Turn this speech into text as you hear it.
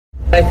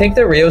I think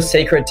the real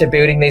secret to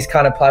building these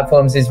kind of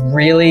platforms is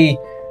really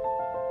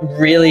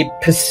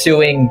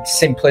pursuing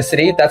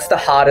simplicity. That's the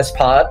hardest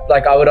part.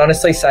 Like, I would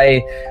honestly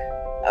say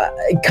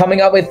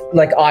coming up with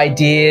like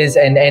ideas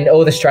and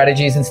all the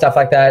strategies and stuff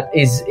like that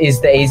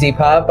is the easy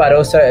part,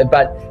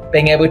 but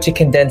being able to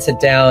condense it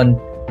down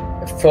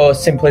for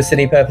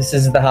simplicity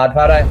purposes is the hard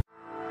part.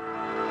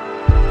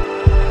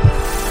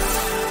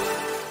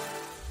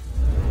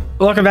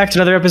 Welcome back to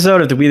another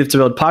episode of the We Live to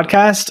Build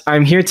podcast.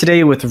 I'm here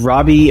today with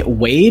Robbie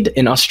Wade,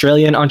 an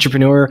Australian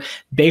entrepreneur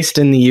based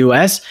in the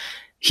US.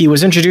 He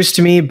was introduced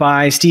to me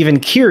by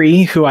Stephen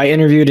Keary, who I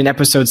interviewed in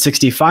episode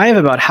 65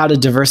 about how to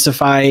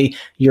diversify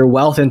your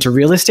wealth into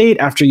real estate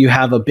after you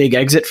have a big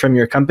exit from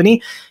your company.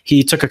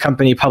 He took a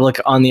company public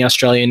on the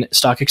Australian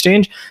Stock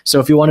Exchange. So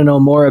if you want to know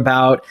more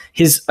about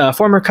his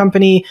former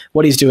company,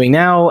 what he's doing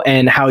now,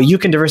 and how you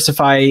can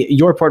diversify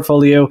your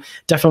portfolio,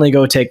 definitely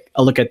go take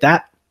a look at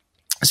that.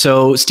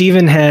 So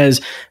Stephen has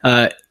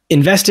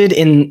invested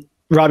in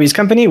Robbie's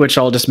company, which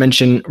I'll just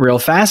mention real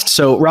fast.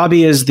 So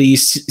Robbie is the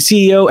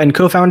CEO and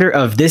co-founder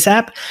of This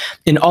App,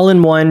 an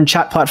all-in-one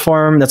chat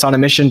platform that's on a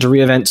mission to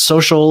reinvent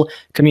social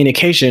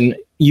communication.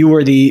 You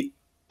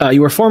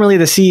were formerly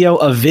the CEO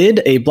of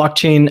Vid, a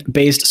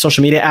blockchain-based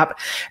social media app,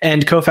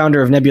 and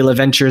co-founder of Nebula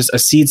Ventures, a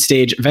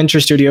seed-stage venture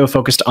studio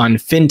focused on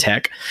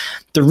fintech.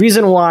 The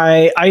reason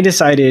why I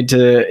decided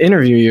to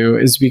interview you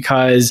is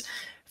because,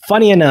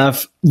 funny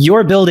enough,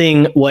 you're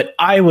building what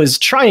I was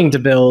trying to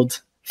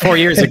build 4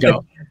 years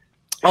ago,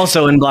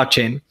 also in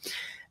blockchain.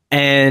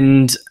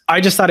 And I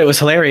just thought it was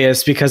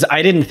hilarious because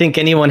I didn't think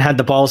anyone had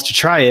the balls to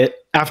try it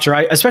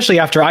especially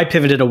after I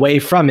pivoted away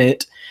from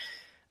it.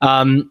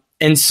 And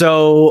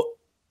so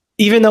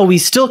even though we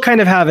still kind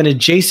of have an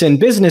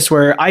adjacent business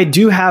where I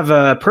do have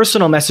a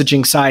personal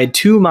messaging side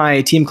to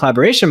my team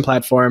collaboration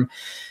platform,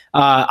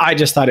 I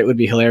just thought it would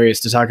be hilarious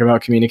to talk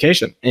about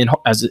communication in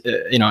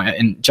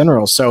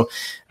general. So,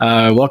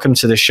 welcome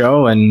to the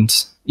show, and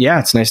yeah,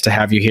 it's nice to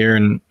have you here.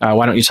 And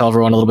why don't you tell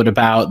everyone a little bit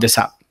about This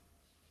App?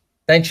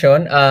 Thanks,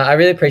 Sean. I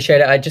really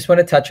appreciate it. I just want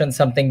to touch on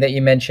something that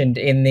you mentioned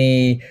in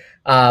the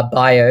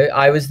bio.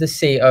 I was the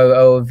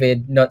COO of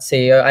Vid, not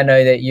CEO. I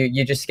know that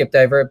you just skipped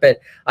over it, but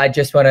I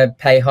just want to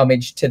pay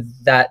homage to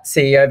that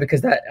CEO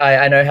because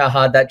I know how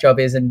hard that job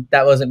is, and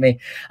that wasn't me.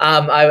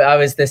 I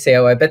was the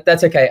COO, but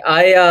that's okay.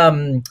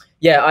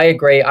 I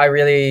agree. I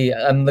really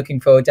am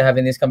looking forward to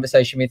having this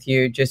conversation with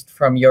you. Just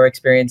from your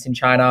experience in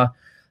China,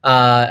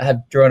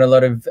 have drawn a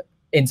lot of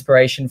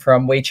inspiration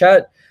from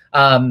WeChat,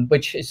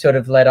 which sort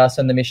of led us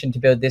on the mission to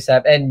build This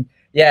App. And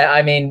yeah,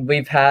 I mean,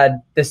 we've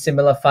had the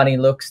similar funny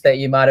looks that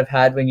you might have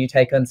had when you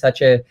take on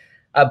such a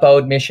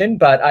bold mission.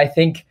 But I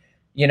think,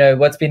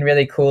 what's been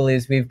really cool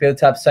is we've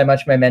built up so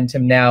much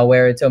momentum now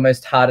where it's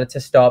almost harder to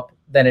stop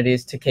than it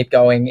is to keep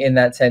going in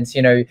that sense.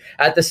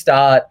 At the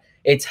start,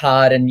 it's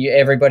hard and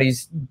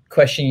everybody's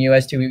questioning you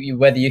as to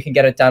whether you can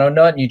get it done or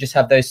not. And you just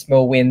have those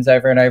small wins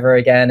over and over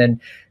again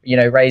and,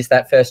 raise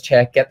that first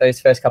check, get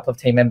those first couple of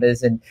team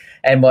members and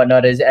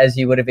whatnot as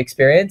you would have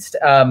experienced.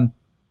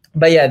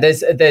 But yeah,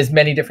 there's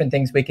many different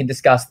things we can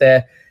discuss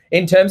there.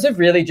 In terms of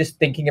really just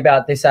thinking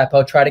about This App,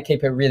 I'll try to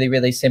keep it really,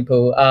 really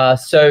simple.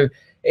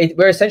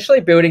 We're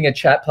essentially building a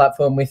chat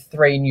platform with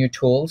 3 new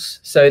tools.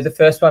 So the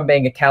first one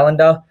being a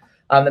calendar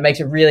that makes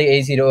it really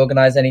easy to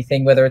organize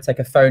anything, whether it's like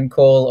a phone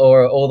call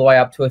or all the way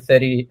up to a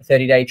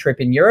 30-day trip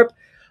in Europe.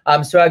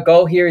 So our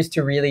goal here is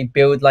to really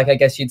build, like I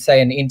guess you'd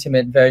say, an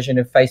intimate version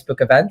of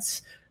Facebook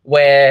events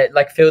where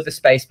fill the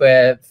space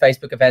where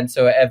Facebook events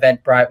or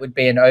Eventbrite would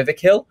be an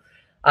overkill.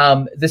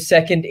 The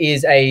second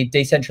is a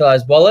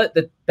decentralized wallet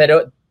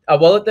a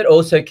wallet that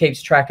also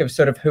keeps track of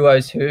sort of who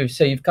owes who.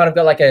 So you've kind of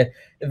got like a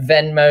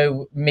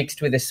Venmo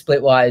mixed with a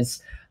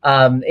Splitwise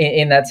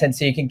in that sense.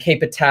 So you can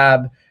keep a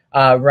tab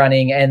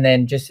running and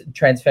then just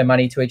transfer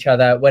money to each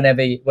other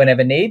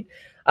whenever need.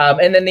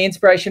 And then the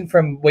inspiration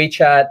from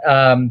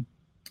WeChat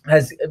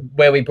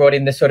where we brought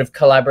in the sort of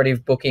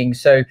collaborative booking.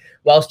 So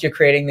whilst you're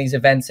creating these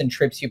events and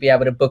trips, you'll be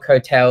able to book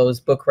hotels,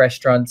 book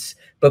restaurants,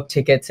 book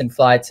tickets and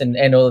flights and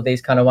all of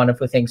these kind of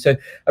wonderful things. So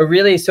a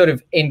really sort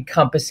of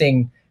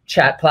encompassing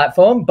chat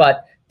platform.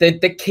 But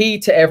the key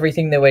to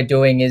everything that we're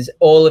doing is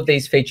all of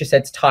these feature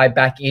sets tie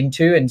back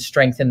into and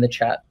strengthen the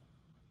chat.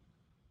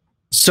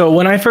 So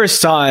when I first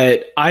saw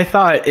it, I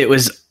thought it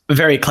was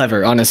very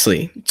clever,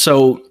 honestly.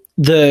 So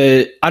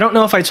I don't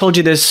know if I told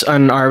you this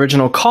on our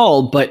original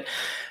call, but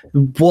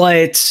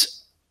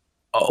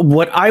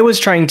what I was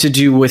trying to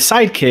do with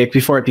Sidekick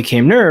before it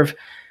became Nerve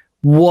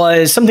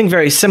was something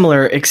very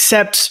similar,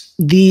 except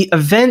the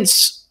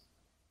events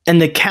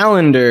and the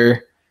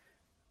calendar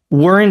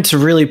weren't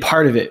really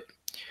part of it.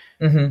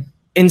 Mm-hmm.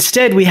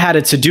 Instead, we had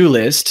a to-do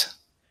list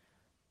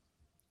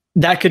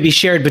that could be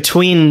shared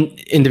between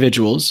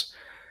individuals.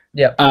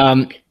 Yeah.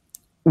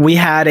 We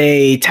had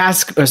a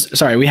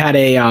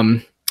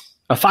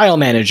a file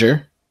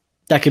manager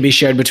that could be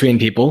shared between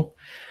people.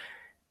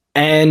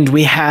 And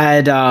we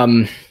had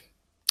the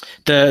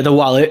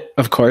wallet,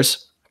 of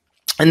course.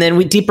 And then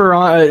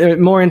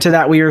more into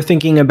that, we were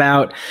thinking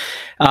about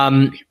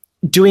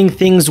doing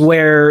things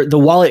where the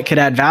wallet could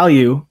add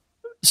value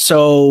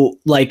So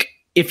like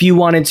if you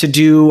wanted to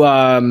do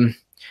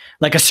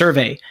like a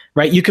survey,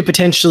 right? You could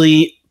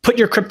potentially put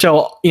your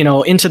crypto,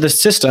 into the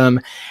system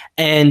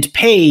and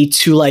pay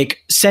to like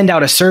send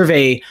out a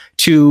survey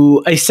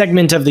to a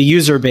segment of the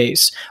user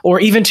base or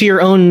even to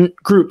your own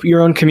group,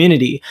 your own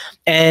community,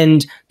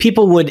 and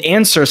people would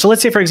answer. So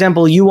let's say, for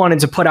example, you wanted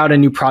to put out a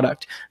new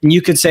product and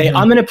you could say,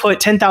 I'm going to put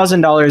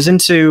 $10,000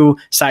 into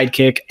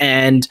Sidekick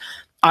and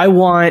I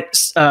want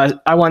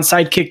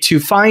Sidekick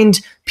to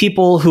find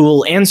people who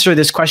will answer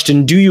this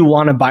question. Do you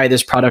want to buy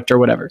this product or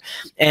whatever?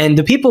 And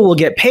the people will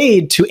get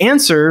paid to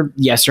answer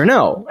yes or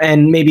no,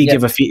 and maybe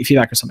give a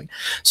feedback or something.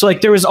 So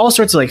like there was all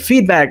sorts of like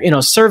feedback,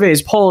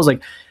 surveys, polls,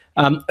 like,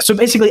 so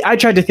basically I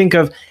tried to think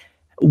of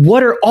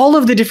what are all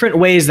of the different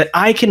ways that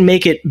I can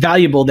make it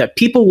valuable that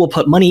people will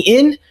put money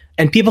in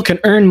and people can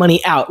earn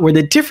money out, where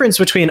the difference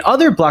between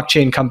other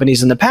blockchain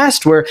companies in the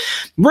past were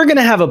we're going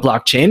to have a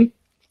blockchain,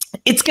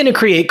 it's going to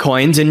create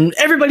coins and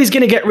everybody's going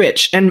to get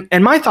rich. And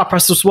my thought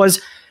process was,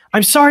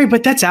 I'm sorry,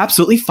 but that's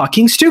absolutely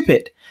fucking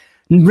stupid.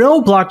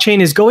 No blockchain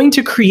is going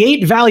to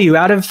create value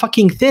out of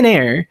fucking thin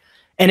air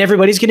and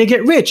everybody's going to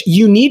get rich.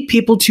 You need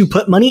people to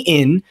put money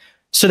in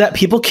so that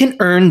people can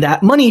earn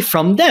that money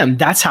from them.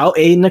 That's how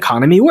an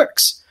economy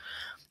works.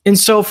 And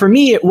so for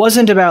me, it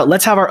wasn't about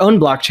let's have our own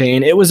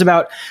blockchain. It was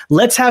about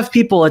let's have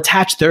people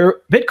attach their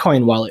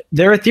Bitcoin wallet,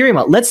 their Ethereum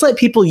wallet. Let's let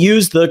people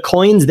use the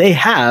coins they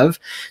have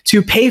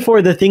to pay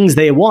for the things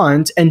they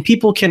want, and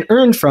people can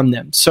earn from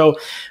them. So,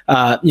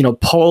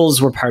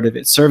 polls were part of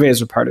it. Surveys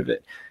were part of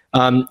it.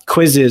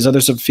 Quizzes, other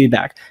sort of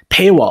feedback,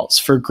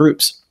 paywalls for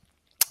groups.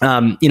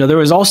 There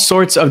was all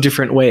sorts of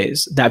different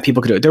ways that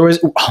people could do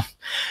it.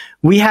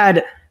 We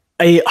had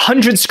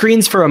 100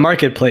 screens for a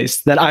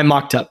marketplace that I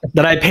mocked up,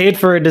 that I paid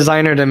for a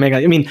designer to make.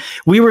 I mean,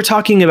 we were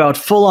talking about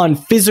full-on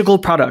physical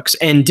products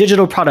and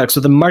digital products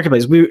with the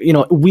marketplace.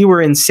 We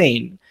were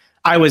insane.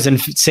 I was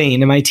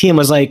insane, and my team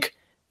was like,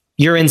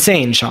 "You're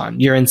insane, Sean.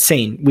 You're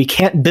insane. We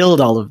can't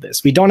build all of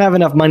this. We don't have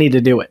enough money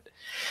to do it."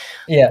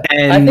 Yeah,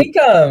 and I think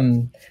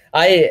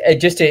I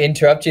just to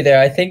interrupt you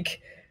there. I think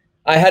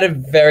I had a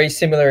very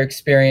similar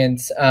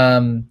experience.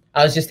 I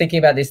was just thinking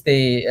about this.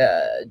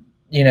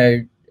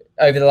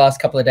 Over the last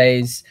couple of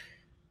days,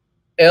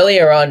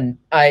 earlier on,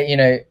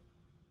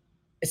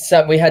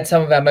 we had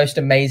some of our most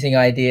amazing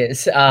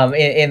ideas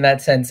in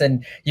that sense,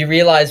 and you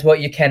realize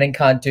what you can and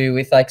can't do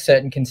with like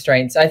certain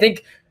constraints. I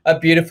think a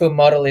beautiful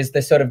model is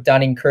the sort of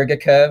Dunning-Kruger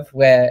curve,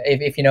 where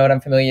if you know what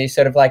I'm familiar,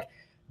 sort of like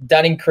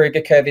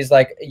Dunning-Kruger curve is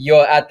like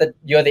you're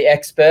the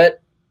expert,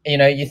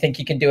 you think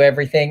you can do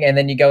everything, and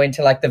then you go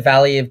into like the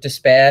valley of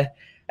despair,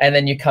 and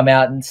then you come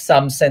out in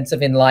some sense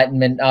of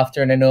enlightenment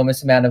after an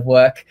enormous amount of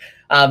work.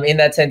 In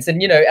that sense.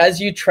 And, as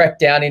you trek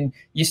down and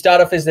you start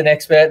off as an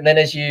expert, and then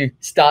as you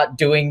start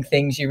doing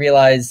things, you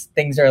realize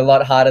things are a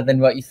lot harder than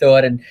what you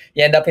thought. And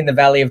you end up in the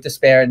valley of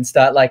despair and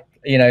start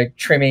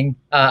trimming,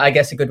 I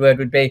guess a good word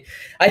would be.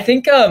 I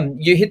think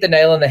you hit the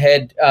nail on the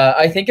head.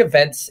 I think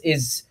events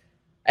is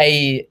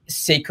a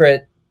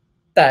secret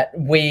that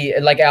we,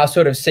 like our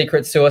sort of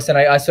secret sauce, and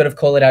I sort of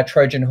call it our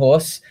Trojan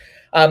horse.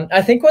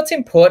 I think what's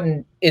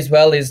important as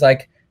well is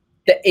like,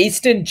 the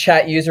Eastern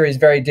chat user is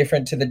very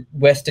different to the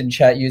Western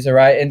chat user,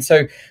 right? And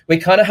so we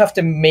kind of have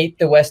to meet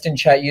the Western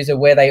chat user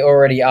where they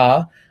already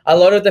are. A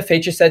lot of the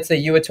feature sets that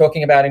you were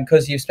talking about, and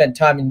because you've spent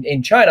time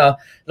in China,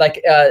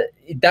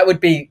 that would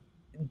be,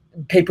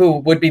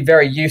 people would be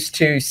very used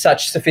to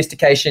such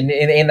sophistication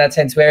in that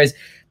sense. Whereas,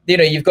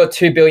 you've got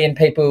 2 billion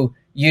people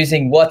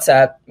using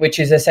WhatsApp, which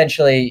is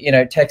essentially,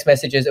 text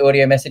messages,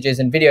 audio messages,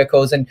 and video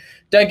calls. And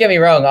don't get me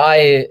wrong,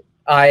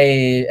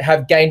 I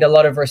have gained a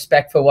lot of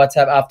respect for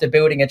WhatsApp after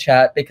building a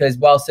chat, because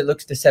whilst it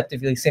looks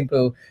deceptively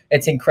simple,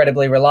 it's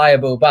incredibly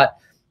reliable. But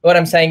what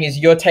I'm saying is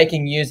you're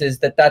taking users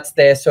that's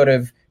their sort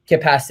of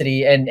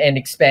capacity and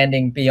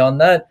expanding beyond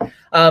that.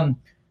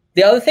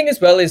 The other thing as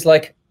well is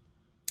like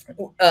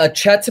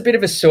chat's a bit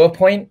of a sore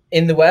point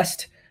in the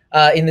West,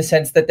 in the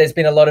sense that there's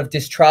been a lot of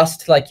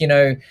distrust.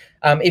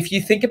 If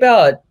you think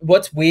about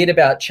what's weird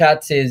about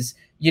chats is,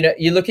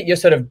 you look at your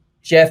sort of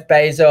Jeff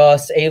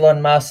Bezos,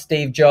 Elon Musk,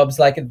 Steve Jobs,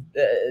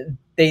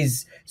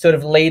 these sort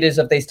of leaders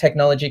of these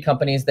technology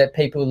companies that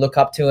people look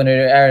up to and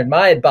are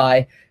admired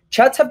by.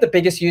 Chats have the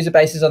biggest user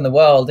bases on the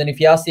world. And if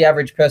you ask the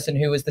average person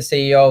who was the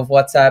CEO of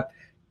WhatsApp,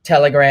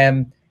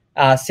 Telegram,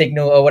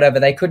 Signal, or whatever,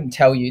 they couldn't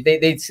tell you.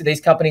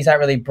 These companies aren't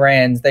really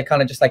brands. They're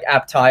kind of just like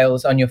app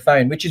tiles on your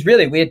phone, which is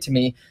really weird to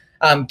me,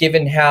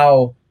 given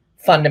how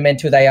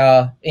fundamental they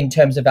are in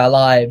terms of our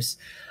lives.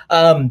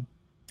 But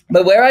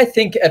where I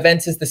think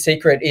events is the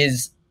secret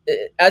is,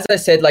 as I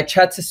said, like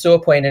chat's a sore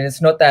point, and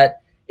it's not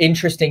that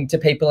interesting to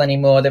people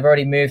anymore. They've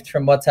already moved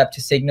from WhatsApp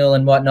to Signal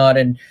and whatnot.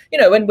 And,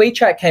 when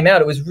WeChat came out,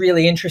 it was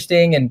really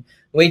interesting. And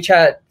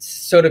WeChat's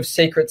sort of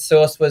secret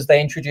sauce was they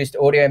introduced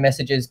audio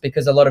messages,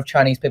 because a lot of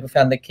Chinese people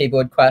found the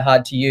keyboard quite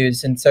hard to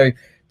use. And so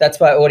that's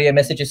why audio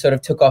messages sort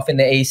of took off in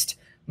the East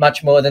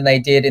much more than they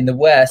did in the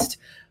West.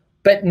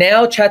 But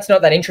now chat's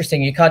not that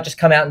interesting. You can't just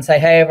come out and say,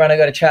 hey, everyone, I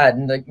got a chat.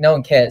 And like, no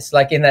one cares,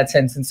 like in that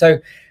sense. And so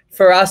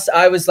for us,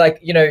 I was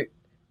like,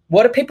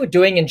 what are people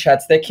doing in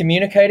chats? They're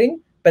communicating,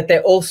 but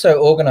they're also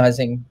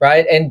organizing,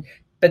 right?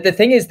 But the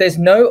thing is, there's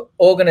no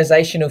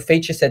organizational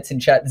feature sets in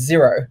chat,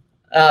 zero.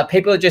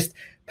 People are just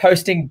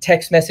posting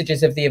text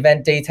messages of the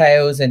event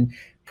details and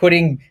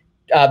putting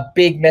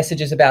big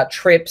messages about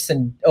trips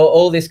and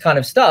all this kind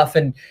of stuff.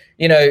 And,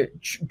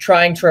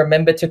 trying to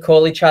remember to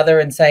call each other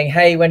and saying,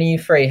 hey, when are you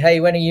free? Hey,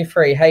 when are you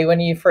free? Hey, when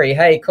are you free?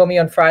 Hey, call me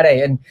on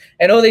Friday.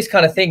 And all these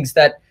kind of things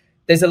that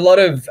there's a lot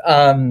of,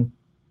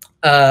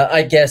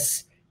 I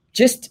guess,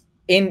 just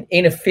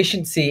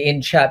inefficiency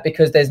in chat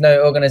because there's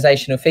no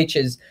organizational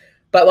features.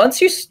 But once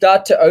you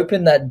start to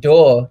open that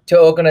door to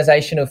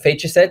organizational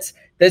feature sets,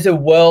 there's a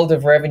world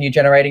of revenue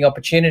generating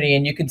opportunity.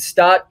 And you can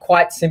start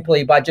quite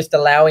simply by just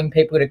allowing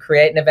people to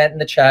create an event in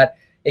the chat.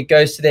 It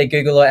goes to their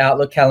Google or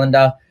Outlook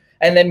calendar.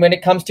 And then when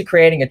it comes to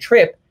creating a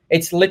trip,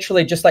 it's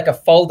literally just like a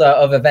folder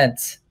of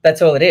events.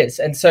 That's all it is.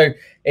 And so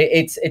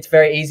it's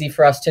very easy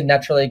for us to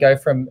naturally go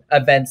from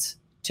events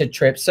to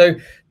trips. So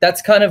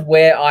that's kind of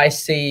where I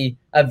see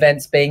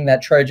events being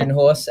that Trojan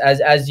horse,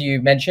 as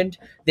you mentioned.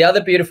 The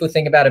other beautiful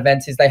thing about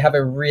events is they have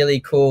a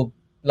really cool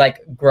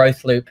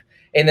growth loop,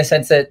 in the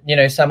sense that,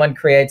 someone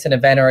creates an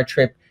event or a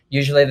trip,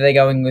 usually they're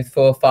going with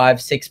 4,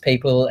 5, 6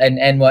 people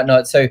and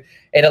whatnot. So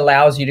it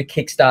allows you to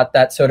kickstart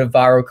that sort of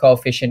viral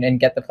coefficient and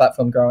get the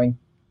platform growing.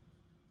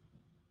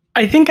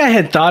 I think I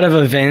had thought of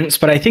events,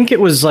 but I think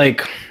it was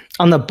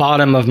on the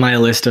bottom of my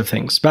list of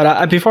things.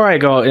 But before I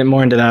go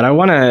more into that, I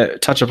want to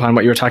touch upon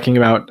what you were talking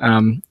about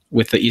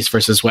with the East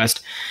versus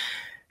West.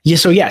 Yeah,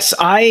 so yes,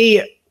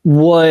 I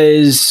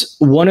was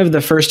one of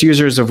the first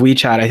users of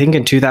WeChat, I think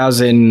in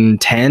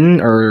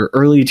 2010 or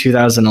early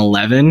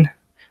 2011.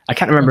 I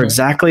can't remember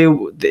exactly.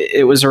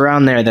 It was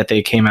around there that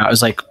they came out. It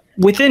was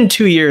within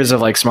 2 years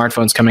of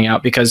smartphones coming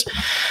out, because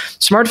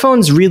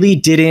smartphones really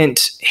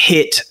didn't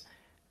hit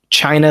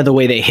China the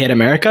way they hit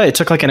America. It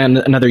took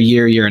another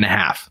year and a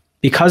half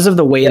because of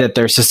the way that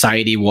their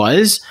society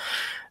was.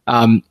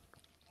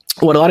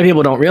 What a lot of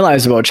people don't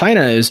realize about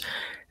China is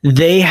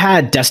they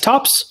had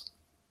desktops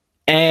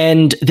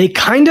and they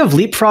kind of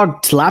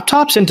leapfrogged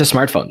laptops into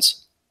smartphones.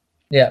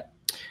 Yeah.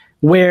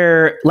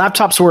 Where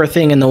laptops were a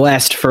thing in the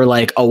West for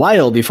a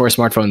while before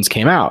smartphones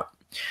came out.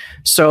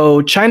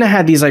 So China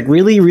had these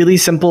really, really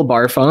simple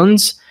bar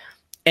phones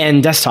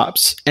and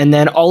desktops. And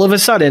then all of a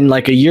sudden,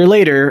 a year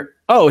later,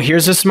 oh,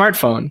 here's a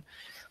smartphone.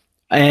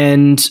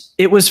 And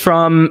it was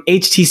from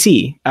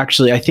HTC,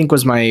 actually, I think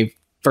was my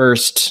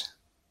first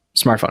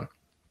smartphone.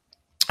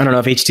 I don't know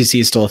if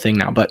HTC is still a thing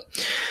now, but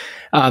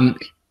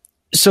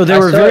so they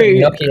were very...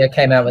 Nokia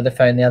came out with a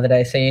phone the other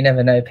day, so you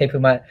never know.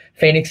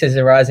 Phoenix is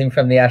arising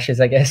from the ashes,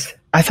 I guess.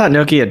 I thought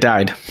Nokia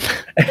died.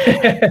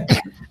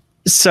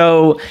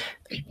 So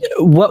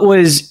what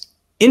was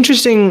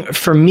interesting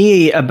for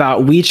me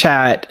about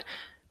WeChat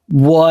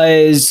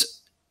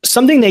was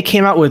something they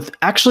came out with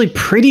actually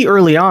pretty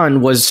early on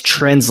was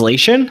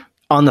translation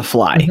on the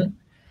fly.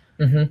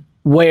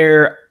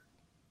 Where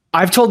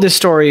I've told this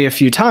story a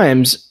few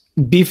times.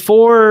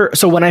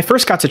 So when I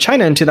first got to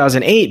China in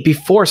 2008,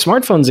 before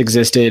smartphones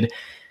existed,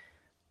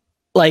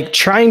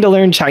 trying to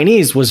learn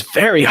Chinese was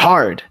very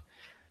hard,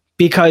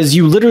 because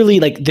you literally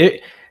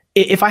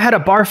if I had a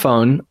bar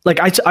phone,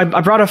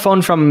 I brought a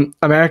phone from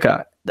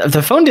America,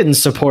 the phone didn't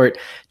support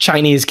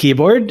Chinese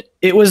keyboard.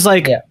 It was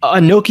a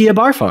Nokia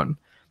bar phone.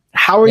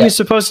 How are you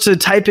supposed to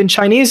type in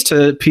Chinese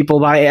to people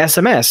by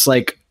SMS?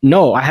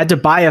 No, I had to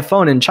buy a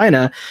phone in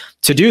China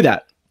to do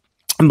that.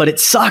 But it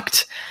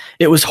sucked.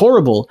 It was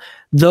horrible.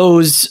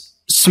 Those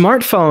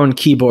smartphone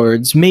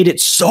keyboards made it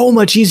so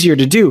much easier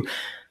to do.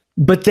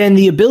 But then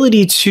the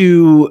ability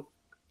to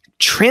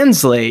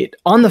translate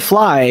on the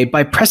fly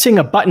by pressing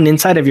a button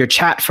inside of your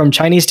chat from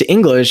Chinese to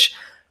English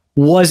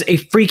was a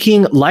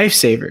freaking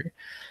lifesaver,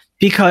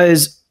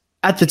 because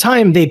at the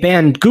time they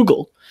banned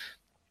Google.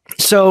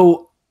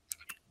 So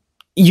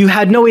you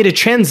had no way to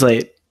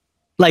translate.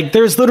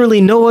 There's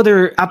literally no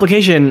other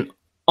application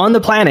on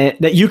the planet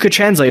that you could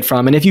translate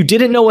from. And if you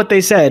didn't know what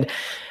they said,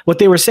 what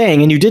they were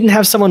saying, and you didn't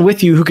have someone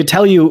with you who could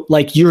tell you,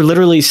 you're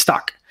literally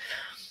stuck.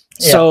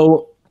 Yeah.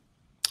 So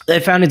I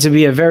found it to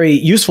be a very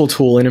useful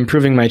tool in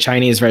improving my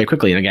Chinese very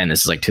quickly. And again,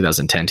 this is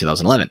 2010,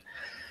 2011.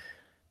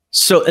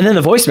 So, and then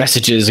the voice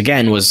messages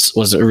again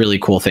was a really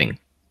cool thing.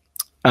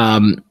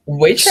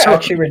 WeChat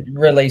actually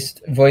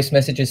released voice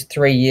messages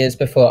 3 years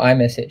before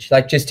iMessage,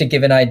 just to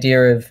give an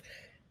idea of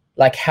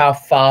how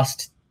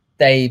fast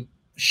they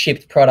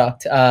shipped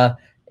product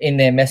in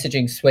their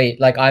messaging suite.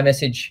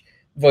 iMessage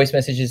voice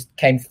messages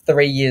came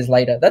 3 years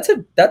later.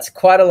 That's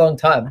quite a long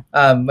time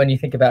when you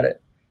think about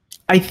it.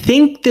 I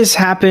think this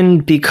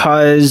happened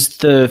because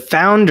the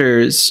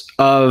founders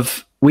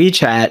of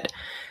WeChat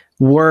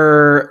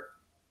were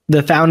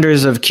the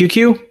founders of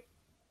QQ,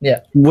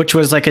 which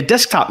was a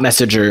desktop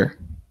messenger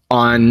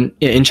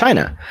in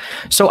China.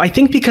 So I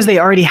think because they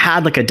already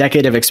had a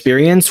decade of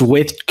experience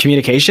with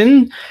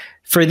communication,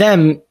 for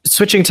them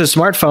switching to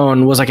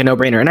smartphone was a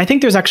no-brainer. And I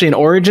think there's actually an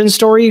origin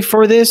story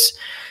for this.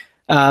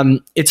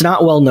 It's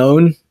not well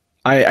known.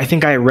 I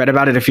think I read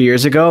about it a few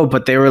years ago,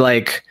 but they were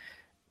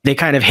they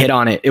kind of hit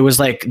on it. It was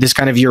this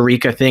kind of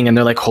eureka thing. And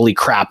they're holy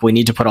crap, we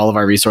need to put all of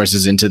our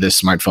resources into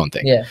this smartphone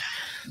thing. Yeah.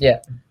 Yeah.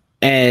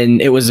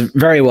 And it was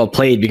very well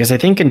played because I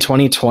think in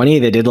 2020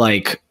 they did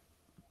like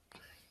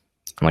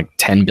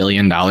 $10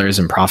 billion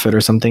in profit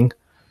or something.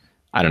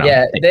 I don't know.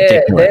 Yeah,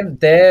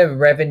 their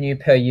revenue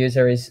per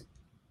user is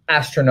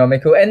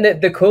astronomical. And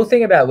the cool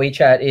thing about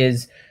WeChat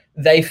is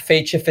they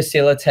feature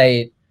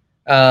facilitate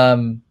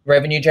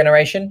revenue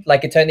generation.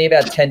 Like it's only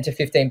about 10 to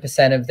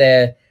 15% of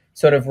their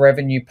sort of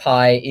revenue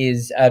pie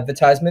is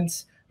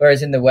advertisements.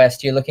 Whereas in the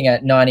West, you're looking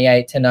at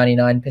 98 to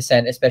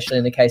 99%, especially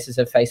in the cases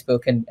of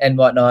Facebook and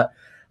whatnot.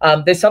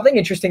 There's something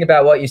interesting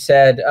about what you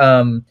said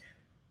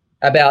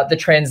about the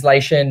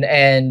translation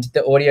and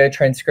the audio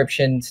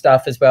transcription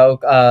stuff as well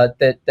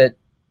that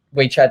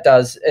WeChat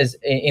does is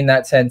in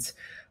that sense.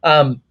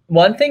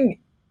 One thing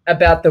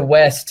about the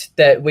West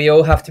that we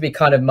all have to be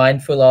kind of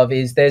mindful of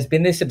is there's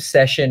been this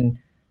obsession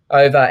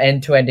over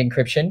end-to-end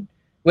encryption,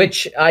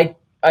 which I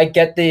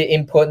get the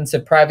importance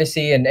of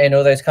privacy and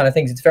all those kind of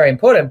things. It's very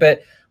important,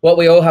 but what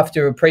we all have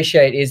to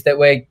appreciate is that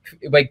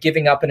we're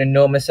giving up an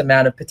enormous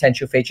amount of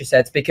potential feature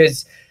sets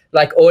because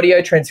like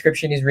audio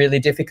transcription is really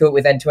difficult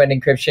with end-to-end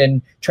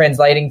encryption.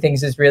 Translating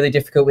things is really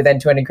difficult with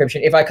end-to-end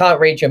encryption. If I can't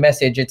read your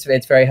message, it's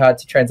very hard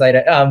to translate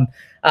it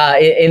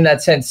in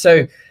that sense.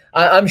 So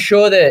I'm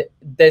sure that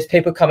there's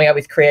people coming up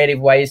with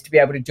creative ways to be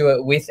able to do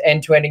it with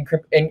end-to-end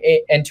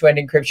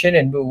encryption,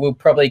 and we'll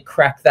probably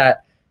crack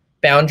that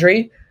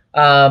boundary.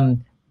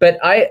 But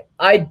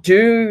I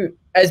do,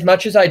 as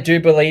much as I do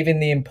believe in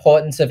the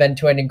importance of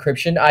end-to-end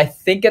encryption, I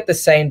think at the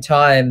same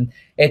time,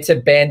 it's a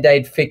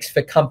Band-Aid fix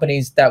for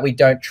companies that we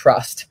don't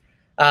trust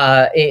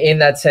in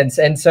that sense.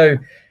 And so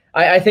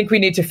I think we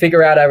need to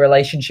figure out our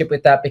relationship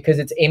with that because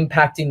it's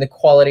impacting the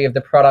quality of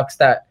the products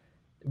that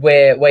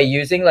we're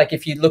using. Like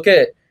if you look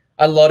at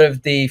a lot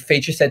of the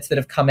feature sets that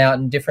have come out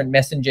in different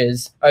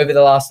messengers over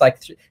the last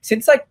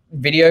since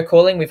video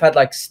calling, we've had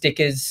like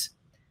stickers,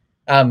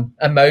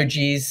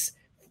 emojis,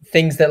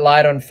 things that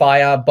light on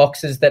fire,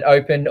 boxes that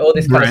open, all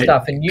this kind of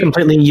stuff. And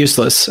completely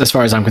useless as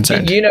far as I'm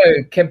concerned.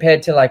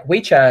 Compared to like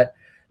WeChat,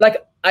 like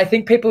I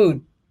think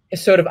people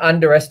sort of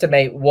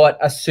underestimate what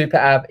a super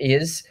app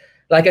is.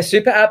 Like a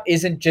super app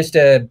isn't just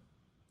a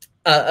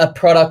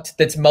product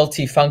that's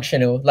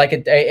multifunctional. Like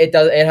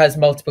it has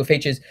multiple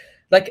features.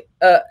 Like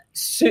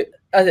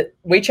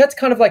WeChat's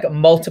kind of like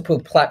multiple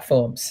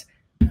platforms,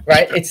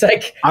 right? It's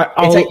like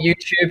it's like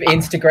YouTube,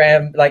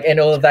 Instagram, like and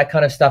all of that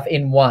kind of stuff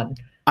in one.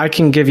 I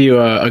can give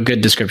you a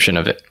good description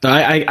of it.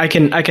 I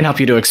can help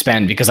you to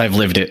expand because I've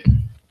lived it.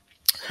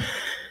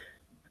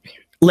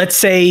 Let's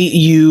say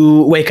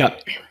you wake up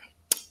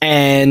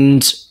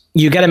and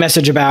you get a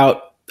message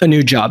about a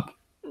new job.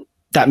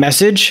 That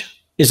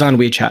message is on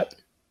WeChat.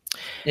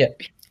 Yeah.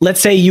 Let's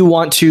say you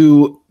want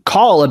to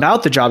call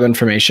about the job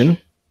information.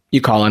 You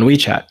call on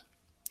WeChat.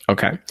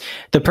 Okay.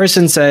 The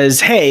person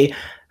says, hey,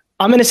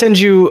 I'm going to send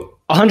you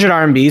 100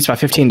 RMBs, about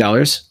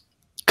 $15.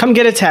 Come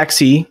get a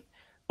taxi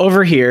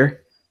over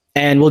here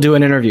and we'll do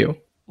an interview.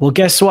 Well,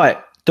 guess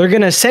what? They're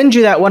going to send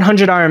you that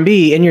 100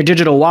 RMB in your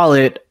digital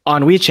wallet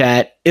on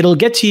WeChat. It'll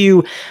get to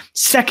you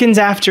seconds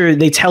after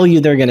they tell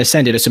you they're going to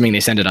send it, assuming they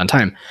send it on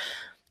time.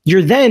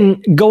 You're then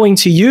going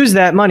to use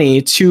that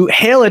money to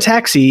hail a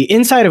taxi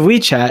inside of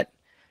WeChat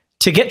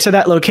to get to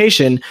that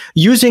location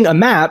using a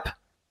map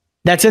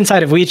that's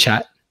inside of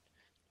WeChat.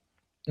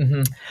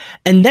 Mm-hmm.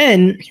 And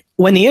then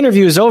when the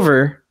interview is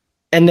over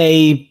and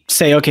they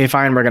say, okay,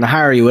 fine, we're going to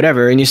hire you,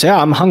 whatever. And you say, oh,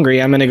 I'm hungry.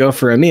 I'm going to go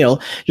for a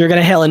meal. You're going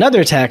to hail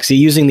another taxi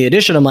using the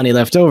additional money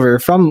left over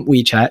from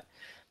WeChat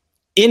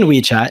in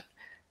WeChat,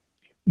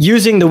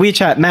 using the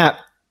WeChat map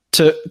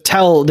to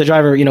tell the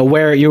driver,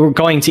 where you're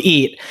going to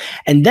eat.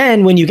 And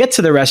then when you get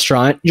to the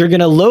restaurant, you're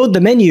going to load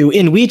the menu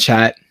in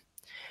WeChat.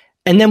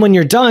 And then when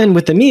you're done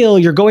with the meal,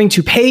 you're going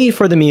to pay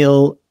for the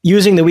meal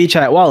using the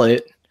WeChat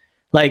wallet.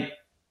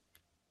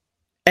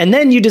 And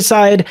then you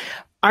decide,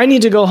 I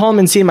need to go home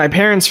and see my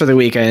parents for the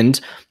weekend.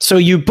 So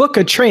you book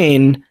a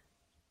train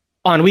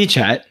on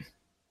WeChat,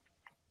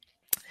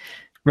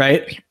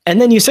 right? And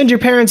then you send your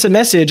parents a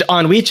message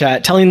on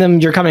WeChat telling them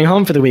you're coming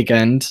home for the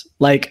weekend.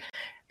 Like,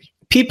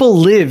 people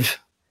live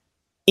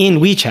in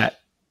WeChat.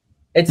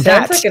 It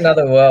sounds like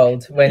another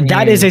world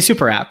that is a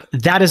super app.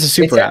 That is a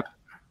super app.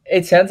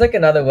 It sounds like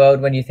another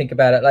world when you think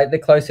about it. Like the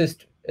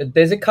closest,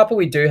 there's a couple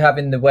we do have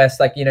in the West.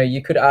 Like,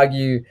 you could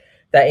argue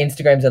that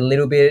Instagram's a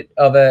little bit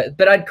of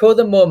but I'd call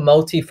them more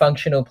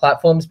multifunctional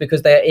platforms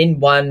because they're in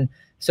one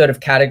sort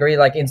of category.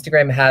 Like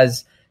Instagram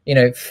has,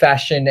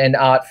 fashion and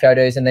art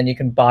photos, and then you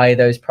can buy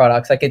those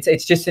products. Like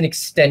it's just an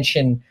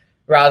extension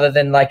rather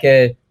than like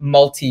a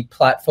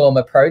multi-platform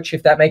approach,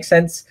 if that makes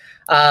sense.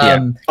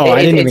 Yeah. Oh,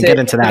 I didn't even get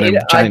into that.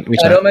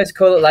 I'd almost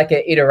call it like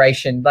an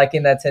iteration, like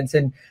in that sense.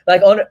 And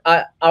like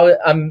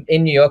I'm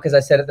in New York, as I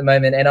said, at the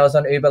moment, and I was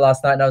on Uber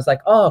last night and I was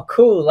like, oh,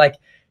 cool. Like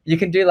you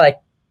can do like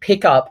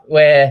pickup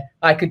where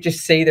I could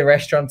just see the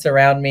restaurants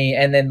around me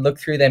and then look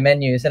through their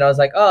menus. And I was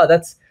like, oh,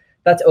 that's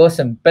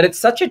awesome. But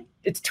it's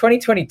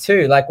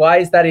 2022. Like, why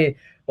is that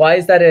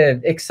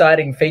a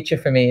exciting feature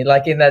for me?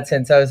 Like in that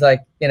sense, I was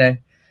like,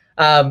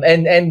 but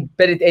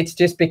it's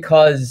just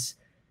because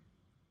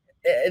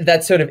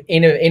that sort of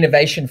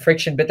innovation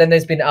friction. But then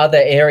there's been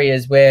other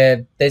areas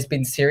where there's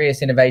been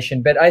serious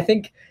innovation. But I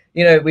think,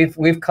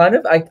 we've kind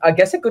of, I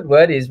guess a good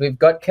word is we've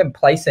got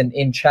complacent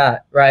in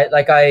chat, right?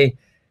 Like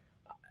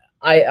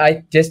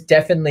I just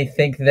definitely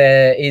think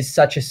there is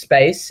such a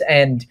space.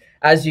 And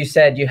as you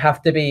said, you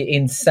have to be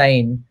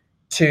insane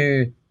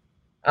to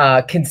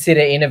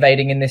consider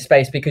innovating in this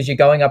space, because you're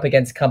going up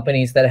against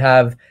companies that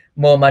have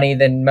more money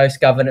than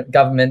most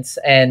governments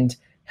and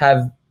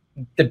have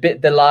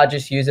the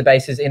largest user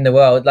bases in the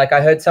world. Like I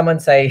heard someone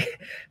say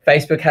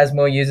Facebook has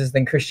more users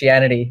than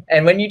Christianity.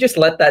 And when you just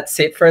let that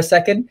sit for a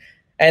second,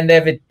 and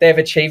they've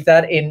achieved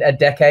that in a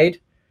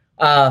decade,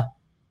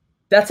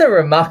 that's a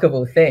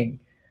remarkable thing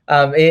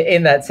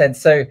in that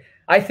sense. So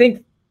I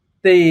think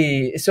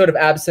the sort of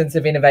absence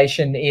of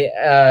innovation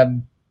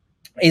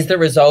is the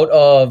result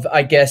of,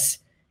 I guess,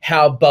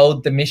 how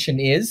bold the mission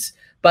is.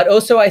 But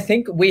also I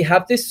think we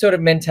have this sort of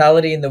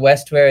mentality in the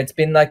West where it's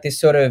been like this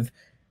sort of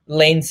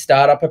lean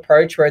startup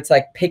approach where it's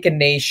like pick a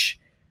niche,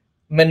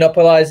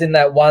 monopolize in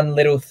that one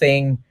little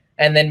thing,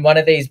 and then one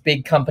of these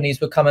big companies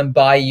will come and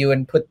buy you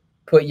and put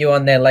you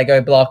on their Lego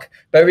block.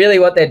 But really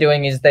what they're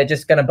doing is they're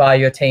just going to buy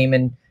your team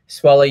and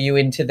swallow you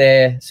into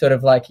their sort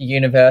of like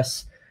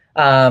universe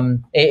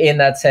in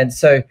that sense.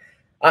 So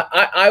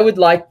I would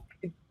like,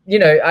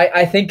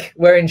 I think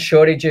we're in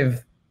shortage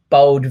of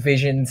bold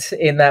visions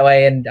in that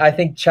way. And I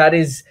think chat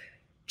is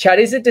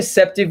a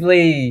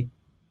deceptively,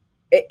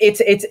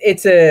 it's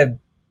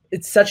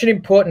such an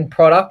important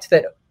product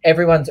that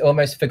everyone's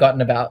almost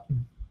forgotten about.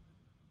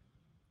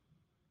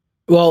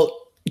 Well,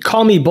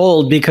 call me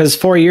bold, because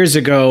 4 years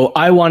ago,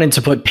 I wanted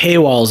to put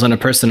paywalls on a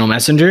personal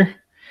messenger.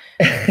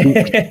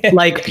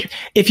 Like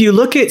if you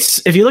look at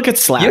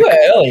Slack, you were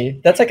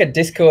early. That's like a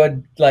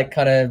Discord, like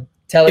kind of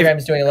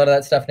Telegram's doing a lot of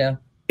that stuff now.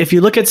 If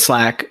you look at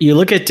Slack, you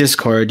look at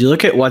Discord, you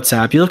look at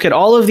WhatsApp, you look at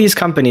all of these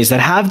companies that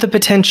have the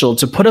potential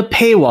to put a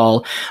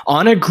paywall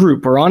on a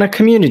group or on a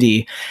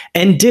community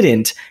and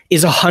didn't,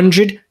 is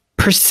 100%.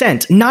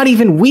 Not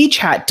even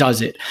WeChat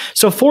does it.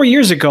 So 4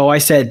 years ago, I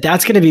said,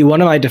 that's going to be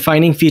one of my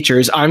defining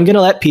features. I'm going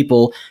to let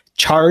people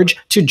charge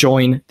to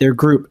join their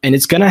group, and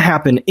it's going to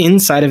happen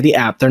inside of the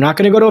app. They're not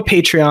going to go to a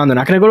Patreon. They're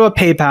not going to go to a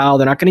PayPal.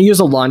 They're not going to use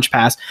a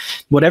Launchpass,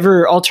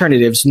 whatever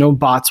alternatives, no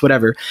bots,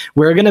 whatever.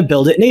 We're going to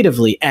build it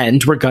natively,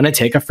 and we're going to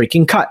take a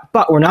freaking cut.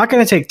 But we're not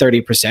going to take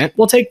 30%.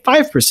 We'll take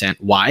 5%.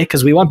 Why?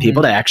 Because we want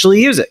people to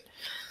actually use it.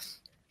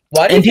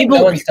 Why do you think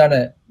no one's done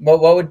it?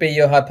 What would be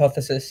your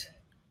hypothesis?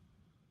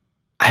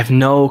 I have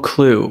no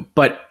clue,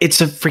 but it's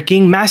a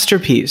freaking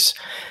masterpiece.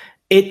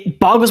 It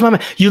boggles my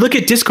mind. You look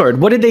at Discord.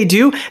 What did they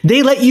do?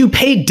 They let you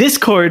pay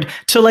Discord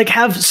to like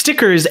have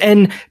stickers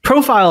and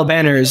profile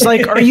banners.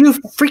 Like, are you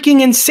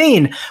freaking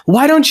insane?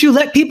 Why don't you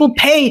let people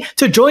pay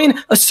to join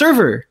a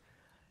server?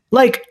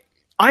 Like,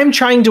 I'm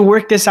trying to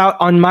work this out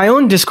on my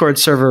own Discord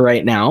server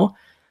right now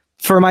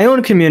for my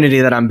own community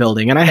that I'm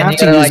building, and I have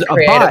to use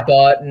create a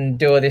bot and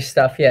do all this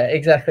stuff. Yeah,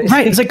 exactly.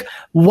 Right. It's like,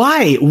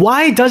 why?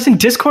 Why doesn't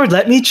Discord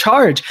let me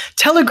charge?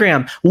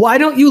 Telegram, why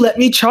don't you let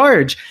me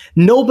charge?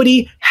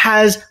 Nobody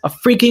has a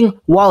freaking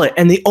wallet,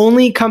 and the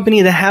only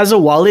company that has a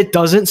wallet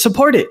doesn't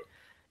support it.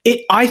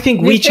 I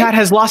think WeChat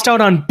has lost out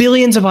on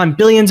billions upon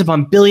billions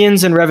upon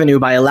billions in revenue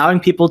by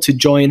allowing people to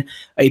join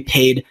a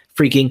paid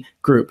freaking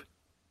group.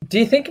 Do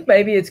you think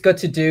maybe it's got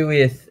to do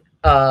with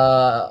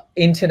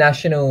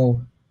international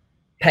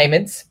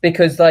payments?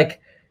 Because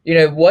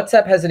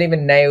WhatsApp hasn't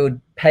even nailed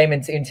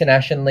payments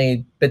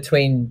internationally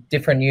between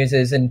different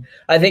users, and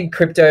I think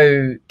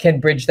crypto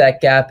can bridge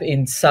that gap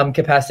in some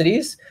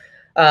capacities,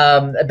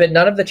 but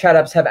none of the chat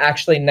apps have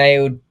actually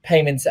nailed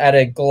payments at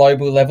a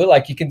global level.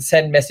 Like you can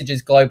send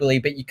messages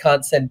globally, but you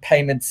can't send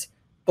payments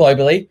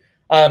globally.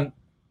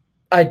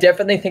 I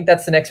definitely think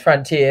that's the next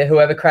frontier.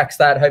 Whoever cracks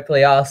that,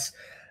 hopefully us,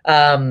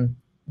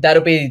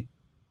 that'll be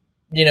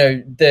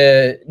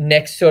the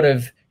next sort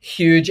of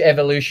huge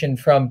evolution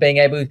from being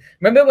able.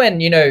 Remember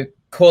when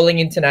calling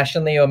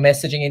internationally or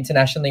messaging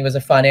internationally was a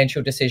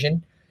financial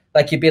decision?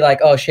 Like you'd be like,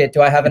 oh shit,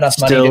 do I have enough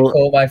money to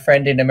call my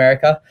friend in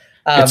America?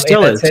 It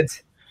still is.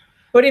 Sense.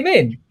 What do you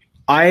mean?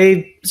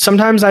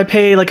 Sometimes I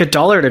pay like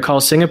 $1 to call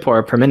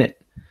Singapore per minute.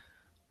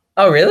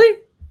 Oh really?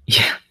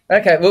 Yeah.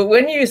 Okay, well,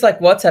 when you use like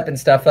WhatsApp and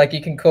stuff, like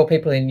you can call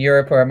people in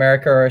Europe or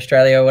America or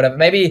Australia or whatever.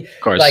 Maybe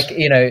like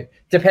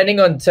depending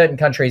on certain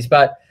countries,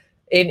 but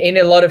in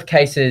a lot of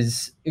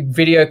cases,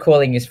 video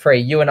calling is free.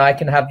 You and I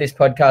can have this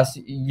podcast.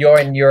 You're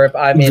in Europe.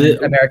 I'm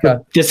in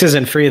America. This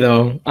isn't free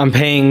though. I'm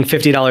paying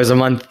 $50 a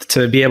month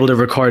to be able to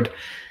record.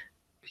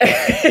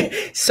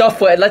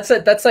 Software.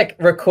 That's like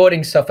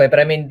recording software. But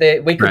I mean,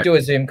 we could do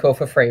a Zoom call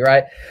for free,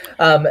 right?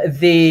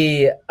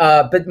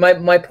 But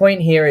my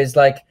point here is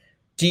like,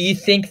 do you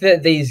think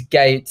that these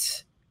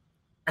gates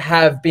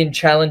have been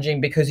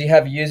challenging because you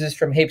have users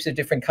from heaps of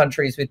different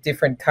countries with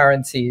different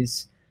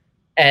currencies,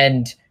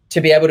 and to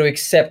be able to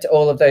accept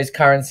all of those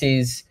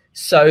currencies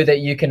so that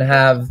you can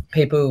have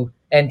people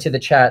enter the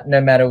chat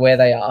no matter where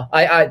they are?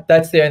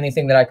 That's the only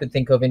thing that I could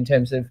think of in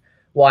terms of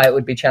why it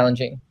would be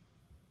challenging.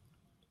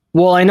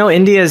 Well, I know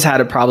India's had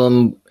a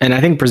problem, and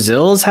I think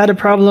Brazil's had a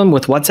problem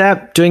with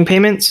WhatsApp doing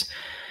payments.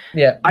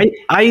 Yeah.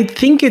 I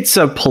think it's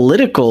a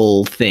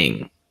political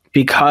thing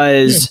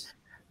because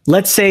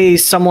let's say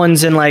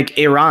someone's in like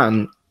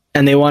Iran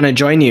and they want to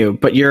join you,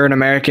 but you're an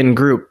American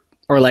group,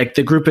 or like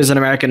the group is an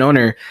American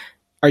owner.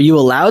 Are you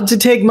allowed to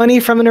take money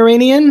from an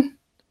Iranian?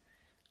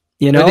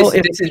 You know, well,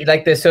 this is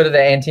like the sort of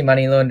the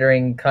anti-money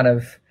laundering kind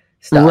of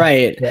stuff.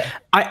 Right. Yeah.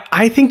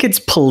 I think it's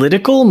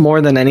political more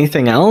than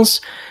anything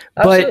else.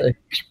 Absolutely.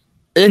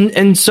 But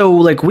and so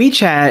like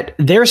WeChat,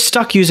 they're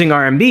stuck using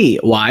RMB.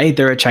 Why?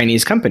 They're a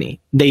Chinese company.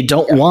 They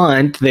don't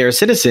want their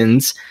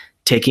citizens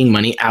taking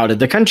money out of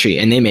the country,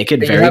 and they make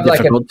it very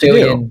difficult to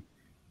do.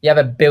 You have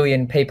 1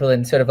 billion people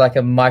in sort of like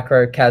a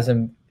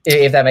microcosm,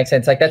 if that makes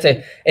sense. Like that's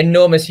an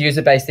enormous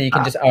user base that you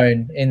can just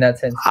own in that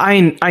sense.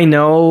 I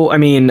know. I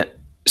mean,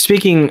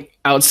 speaking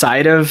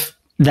outside of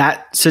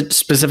that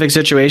specific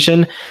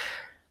situation,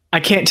 I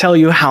can't tell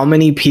you how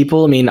many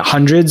people, I mean,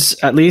 hundreds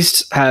at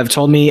least, have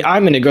told me,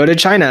 I'm going to go to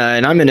China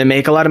and I'm going to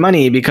make a lot of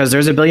money because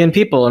there's 1 billion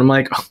people. And I'm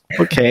like,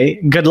 oh, okay,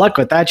 good luck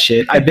with that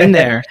shit. I've been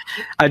there.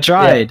 I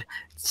tried. Yeah.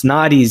 It's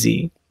not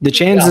easy. The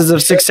chances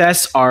of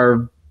success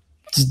are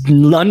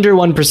under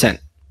 1%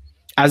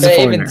 as a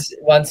foreigner. Even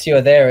once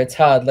you're there, it's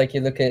hard. Like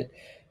you look at,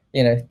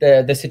 you know,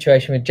 the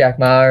situation with Jack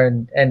Ma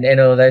and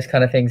all those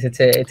kind of things. It's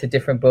a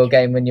different ball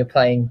game when you're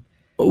playing.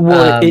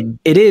 Well,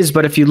 it is.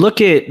 But if you look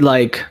at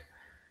like,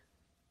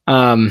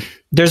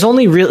 there's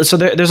only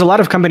there's a lot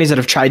of companies that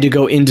have tried to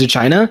go into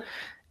China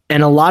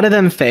and a lot of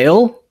them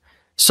fail.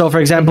 So for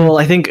example,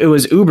 I think it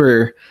was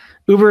Uber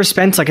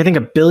spent like, I think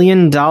 $1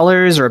 billion or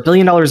 $1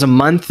 billion a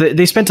month.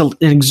 They spent an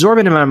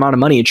exorbitant amount of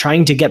money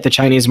trying to get the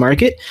Chinese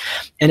market.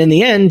 And in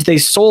the end, they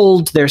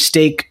sold their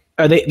stake,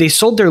 they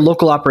sold their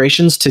local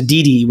operations to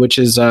Didi, which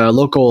is a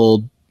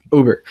local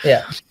Uber.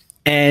 Yeah.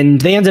 And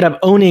they ended up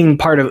owning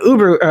part of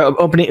Uber,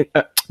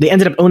 they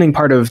ended up owning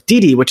part of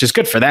Didi, which is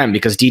good for them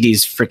because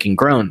Didi's freaking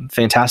grown.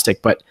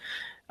 Fantastic. But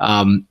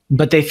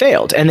they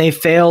failed, and they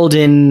failed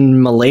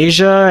in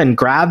Malaysia, and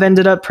Grab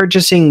ended up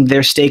purchasing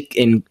their stake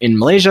in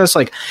Malaysia. So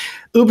like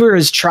Uber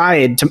has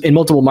tried in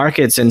multiple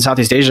markets in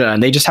Southeast Asia,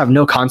 and they just have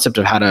no concept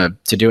of how to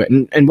do it.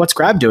 And what's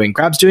Grab doing?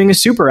 Grab's doing a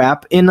super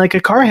app in like a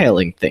car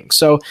hailing thing.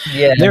 So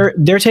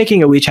they're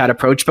taking a WeChat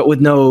approach, but with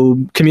no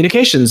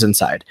communications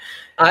inside.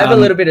 I have a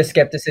little bit of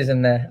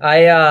skepticism there.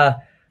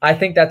 I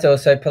think that's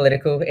also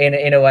political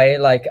in a way.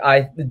 Like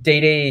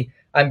Didi,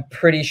 I'm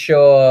pretty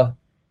sure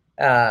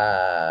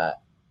WeChat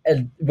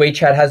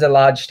has a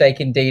large stake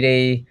in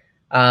Didi.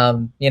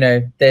 You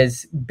know,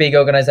 there's big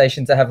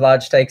organizations that have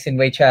large stakes in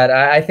WeChat.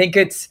 I think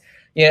it's,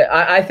 you know,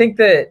 I think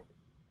that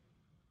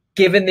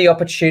given the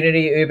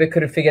opportunity, Uber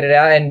could have figured it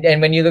out.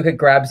 And when you look at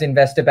Grab's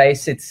investor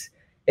base,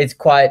 it's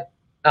quite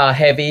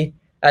heavy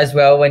as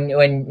well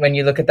when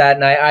you look at that.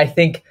 And I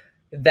think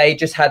they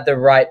just had the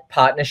right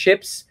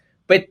partnerships.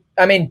 But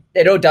I mean,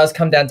 it all does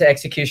come down to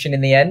execution in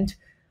the end.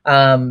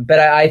 But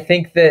I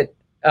think that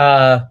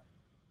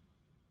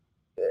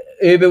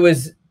Uber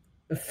was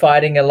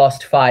fighting a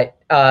lost fight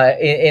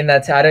in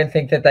that. I don't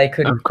think that they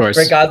could, of course,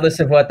 regardless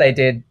of what they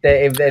did,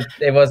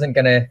 it wasn't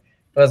gonna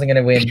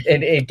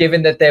win.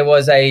 Given that there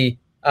was a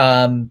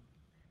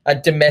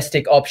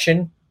domestic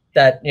option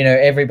that, you know,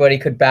 everybody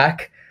could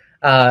back,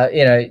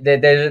 you know,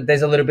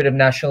 there's a little bit of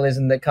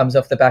nationalism that comes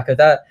off the back of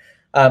that.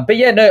 But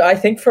yeah, no, I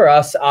think for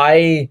us,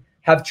 I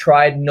have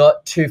tried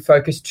not to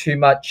focus too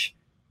much.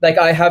 Like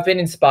I have been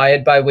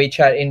inspired by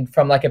WeChat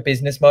from like a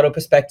business model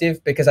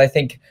perspective, because I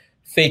think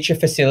feature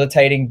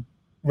facilitating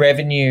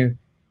revenue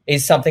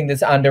is something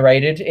that's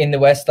underrated in the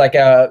West. Like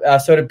our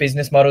sort of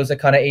business models are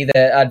kind of either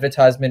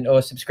advertisement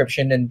or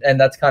subscription, and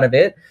that's kind of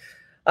it.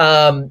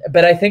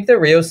 But I think the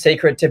real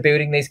secret to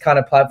building these kind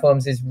of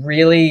platforms is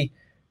really,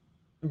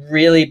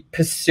 really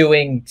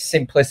pursuing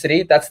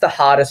simplicity. That's the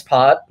hardest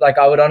part. Like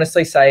I would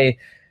honestly say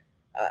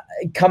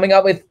coming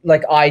up with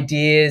like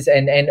ideas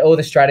and all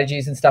the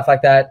strategies and stuff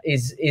like that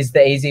is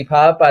the easy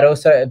part,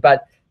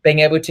 but being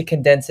able to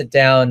condense it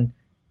down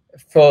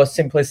for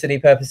simplicity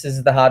purposes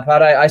is the hard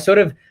part. I sort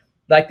of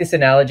like this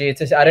analogy.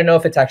 I don't know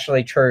if it's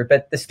actually true,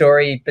 but the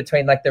story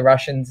between like the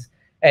Russians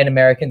and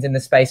Americans in the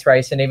space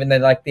race, and even though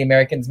like the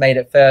Americans made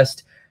it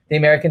first, the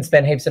Americans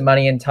spent heaps of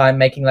money and time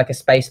making like a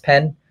space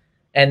pen,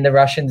 and the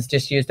Russians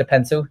just used a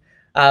pencil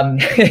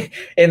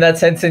in that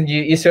sense. And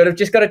you sort of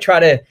just got to try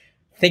to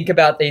think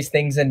about these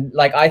things. And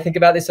like I think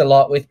about this a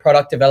lot with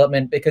product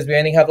development, because we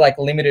only have like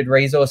limited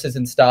resources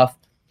and stuff.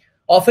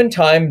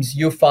 Oftentimes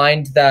you'll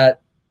find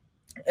that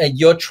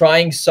you're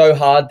trying so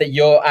hard that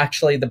you're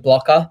actually the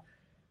blocker,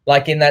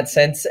 like in that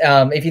sense.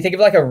 If you think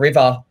of like a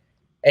river,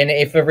 and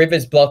if a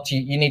river's blocked,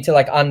 you need to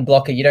like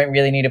unblock it. You don't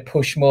really need to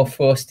push more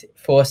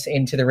force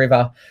into the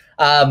river.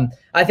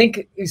 I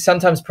think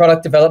sometimes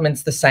product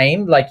development's the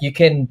same. Like you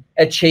can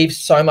achieve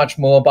so much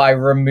more by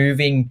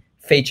removing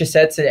feature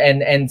sets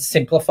and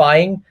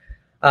simplifying.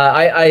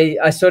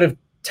 I sort of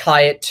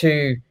tie it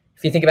to,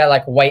 if you think about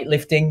like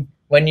weightlifting,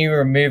 when you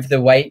remove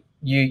the weight,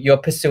 you're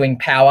pursuing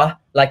power,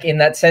 like in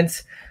that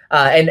sense.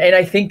 And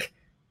I think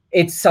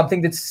it's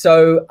something that's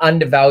so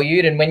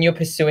undervalued. And when you're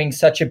pursuing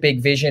such a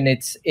big vision,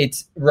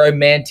 it's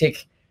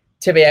romantic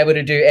to be able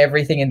to do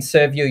everything and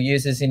serve your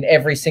users in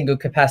every single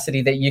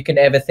capacity that you can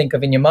ever think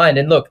of in your mind.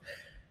 And look,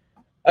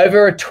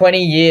 over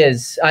 20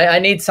 years, I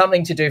need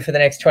something to do for the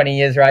next 20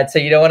 years, right? So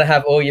you don't want to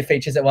have all your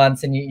features at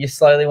once, and you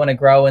slowly want to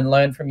grow and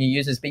learn from your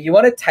users, but you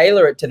want to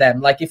tailor it to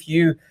them. Like if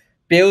you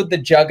build the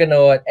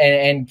juggernaut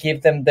and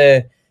give them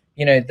the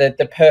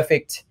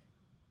perfect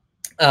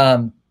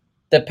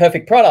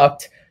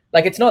product,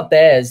 like it's not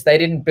theirs. They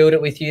didn't build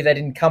it with you. They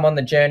didn't come on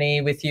the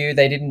journey with you.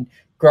 They didn't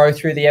grow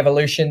through the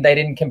evolution. They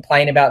didn't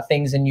complain about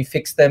things and you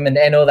fix them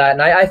and all that.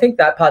 And I think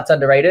that part's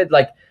underrated.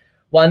 Like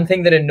one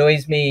thing that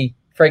annoys me,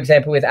 for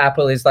example, with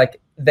Apple is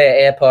like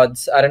their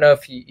AirPods. I don't know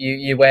if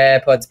you wear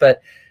AirPods,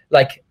 but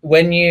like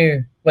when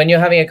you're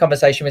having a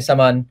conversation with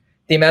someone,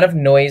 the amount of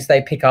noise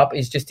they pick up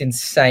is just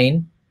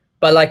insane.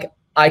 But like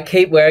I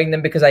keep wearing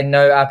them because I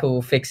know Apple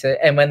will fix it.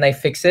 And when they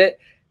fix it,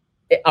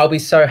 I'll be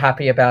so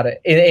happy about it.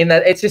 In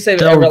that, it's just a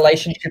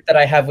relationship that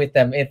I have with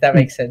them, if that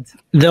makes sense.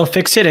 They'll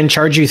fix it and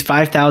charge you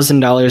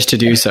 $5,000 to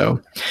do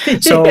so.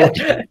 So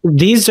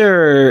these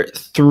are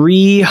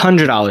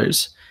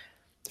 $300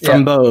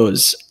 from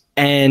Bose,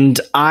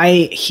 and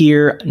I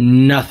hear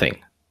nothing.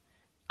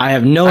 I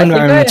have no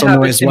environmental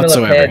noise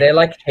whatsoever. Pair. They're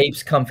like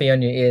heaps comfy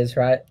on your ears,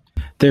 right?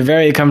 They're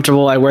very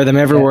comfortable. I wear them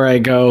everywhere I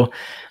go.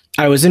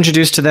 I was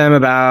introduced to them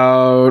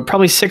about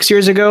probably 6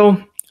 years ago.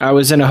 I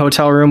was in a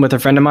hotel room with a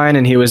friend of mine,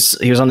 and he was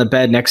on the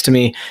bed next to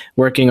me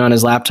working on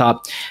his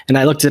laptop. And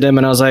I looked at him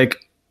and I was like,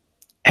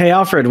 "Hey,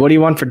 Alfred, what do you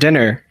want for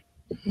dinner?"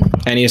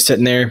 And he's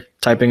sitting there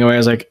typing away. I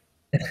was like,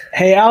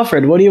 "Hey,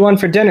 Alfred, what do you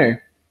want for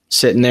dinner?"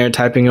 Sitting there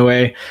typing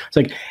away. It's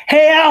like,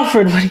 "Hey,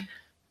 Alfred,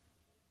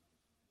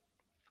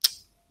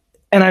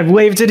 and I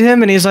waved at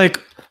him, and he's like,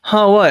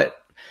 "Huh, what?"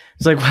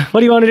 It's like,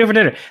 "What do you want to do for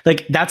dinner?"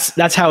 Like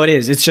that's how it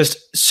is. It's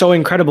just so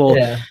incredible.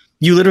 Yeah.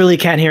 You literally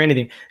can't hear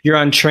anything. You're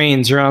on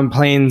trains, you're on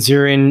planes,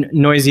 you're in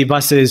noisy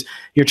buses,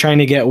 you're trying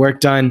to get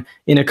work done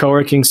in a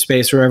co-working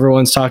space where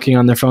everyone's talking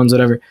on their phones,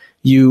 whatever.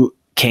 You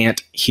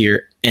can't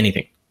hear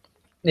anything.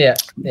 Yeah.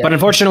 But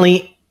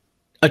unfortunately,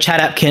 a chat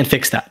app can't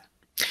fix that.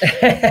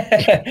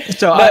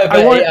 So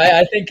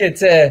I think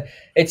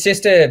it's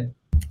just a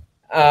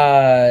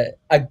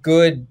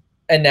good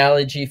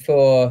analogy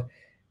for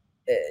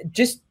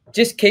just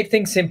keep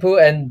things simple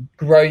and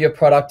grow your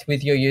product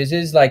with your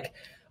users. Like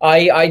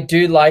I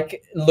do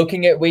like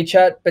looking at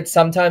WeChat, but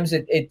sometimes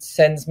it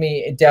sends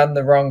me down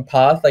the wrong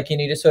path. Like you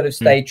need to sort of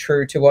stay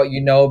true to what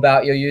you know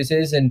about your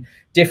users, and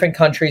different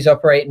countries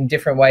operate in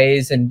different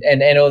ways and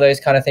all those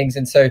kind of things.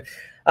 And so,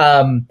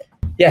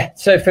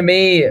 so for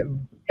me,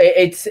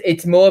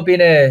 it's more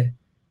been a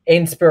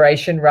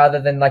inspiration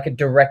rather than like a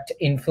direct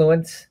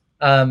influence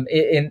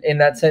in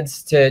that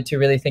sense to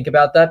really think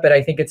about that. But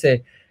I think it's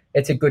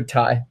a good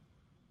tie.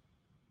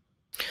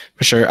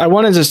 For sure. I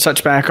wanted to just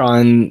touch back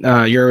on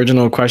your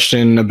original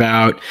question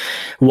about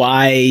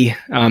why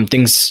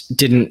things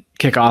didn't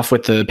kick off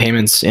with the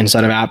payments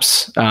inside of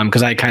apps,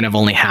 because I kind of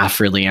only half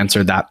really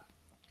answered that.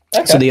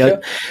 Okay, so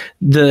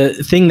the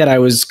thing that I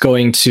was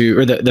going to,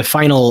 or the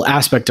final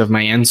aspect of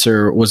my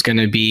answer was going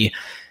to be,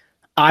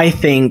 I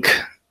think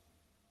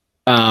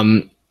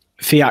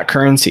fiat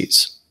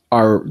currencies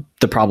are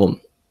the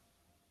problem.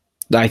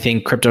 I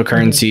think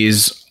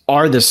cryptocurrencies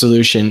are the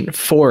solution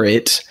for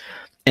it.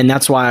 And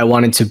that's why I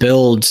wanted to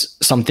build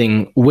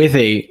something with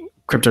a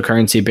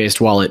cryptocurrency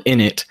based wallet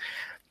in it,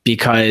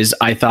 because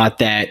I thought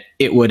that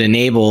it would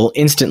enable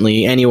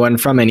instantly anyone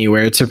from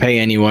anywhere to pay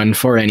anyone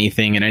for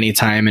anything at any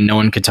time, and no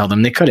one could tell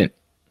them they couldn't.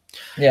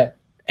 Yeah.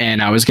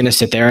 And I was going to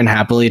sit there and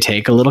happily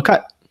take a little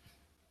cut.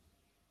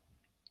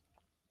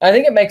 I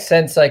think it makes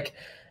sense. Like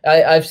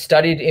I've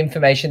studied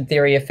information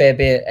theory a fair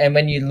bit. And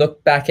when you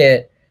look back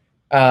at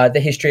the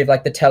history of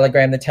like the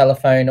telegram, the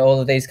telephone, all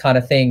of these kind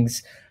of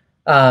things,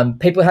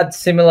 people had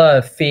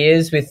similar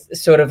fears with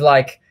sort of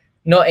like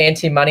not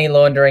anti-money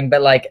laundering,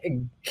 but like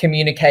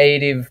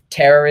communicative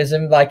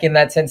terrorism. Like in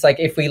that sense, like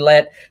if we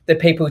let the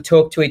people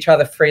talk to each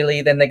other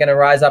freely, then they're going to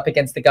rise up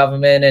against the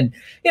government. And,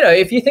 you know,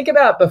 if you think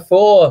about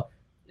before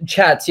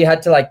chats, you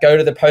had to like go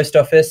to the post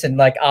office and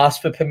like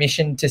ask for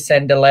permission to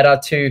send a letter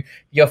to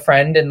your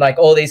friend and like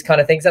all these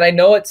kind of things. And I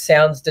know it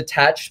sounds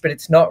detached, but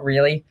it's not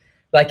really.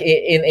 Like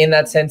in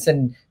that sense,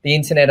 and the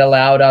internet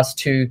allowed us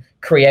to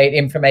create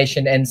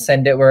information and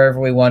send it wherever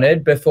we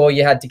wanted. Before,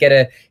 you had to get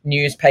a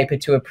newspaper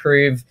to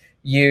approve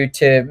you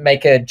to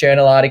make a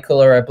journal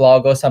article or a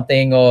blog or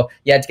something, or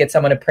you had to get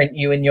someone to print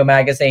you in your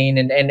magazine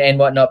and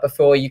whatnot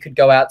before you could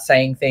go out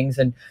saying things.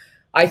 And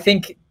I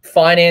think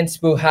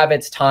finance will have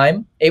its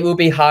time. It will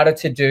be harder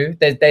to do.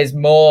 There's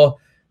more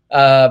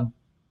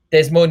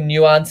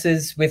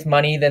nuances with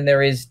money than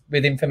there is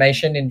with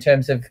information in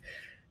terms of,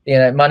 you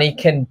know, money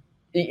can.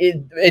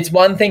 It's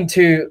one thing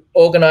to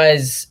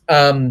organize,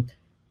 a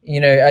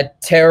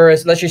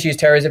terrorist. Let's just use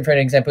terrorism for an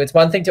example. It's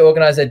one thing to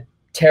organize a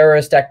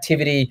terrorist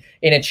activity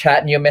in a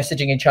chat and you're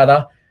messaging each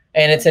other,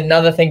 and it's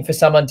another thing for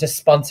someone to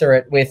sponsor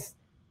it with,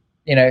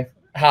 you know,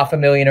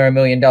 $500,000 or $1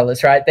 million,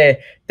 right?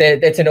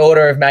 It's an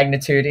order of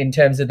magnitude in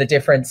terms of the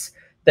difference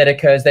that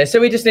occurs there.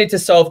 So we just need to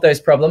solve those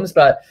problems.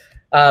 But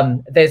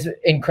there's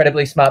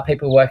incredibly smart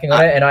people working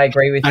on it, and I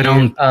agree with you. I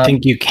don't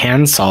think you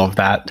can solve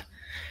that.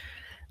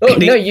 Oh,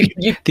 no, you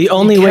the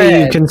only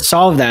way you can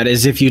solve that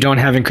is if you don't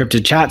have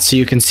encrypted chats, so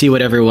you can see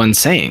what everyone's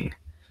saying.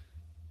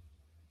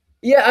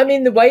 Yeah, I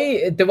mean, the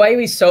way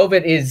we solve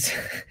it is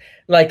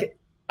like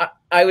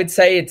I would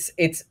say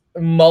it's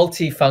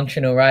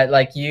multifunctional, right?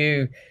 Like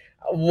the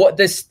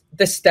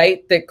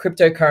state that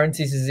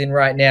cryptocurrencies is in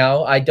right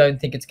now, I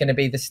don't think it's going to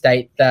be the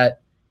state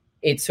that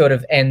it sort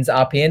of ends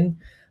up in.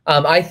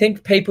 I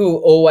think people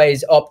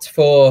always opt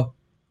for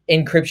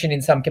encryption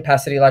in some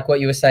capacity, like what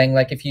you were saying.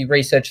 Like if you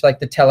research like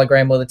the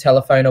Telegram or the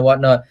telephone or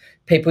whatnot,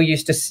 people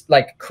used to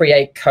like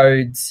create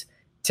codes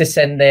to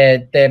send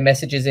their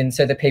messages in,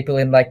 so the people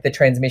in like the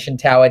transmission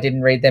tower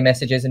didn't read their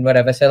messages and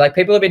whatever. So like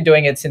people have been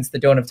doing it since the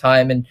dawn of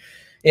time, and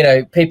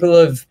people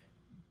have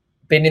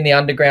been in the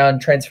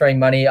underground transferring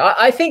money.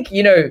 I think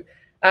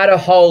at a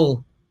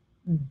whole,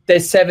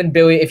 there's 7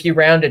 billion. If you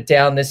round it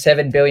down, there's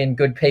 7 billion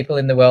good people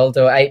in the world,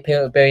 or 8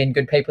 billion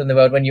good people in the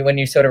world. When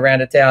you sort of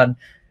round it down,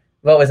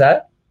 what was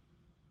that?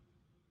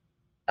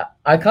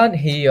 I can't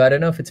hear you. I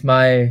don't know if it's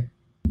my.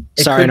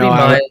 Sorry, no,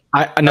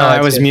 I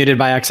was muted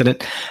by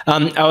accident.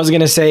 I was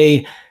going to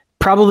say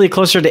probably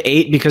closer to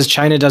 8 because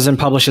China doesn't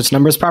publish its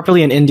numbers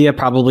properly, and India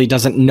probably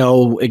doesn't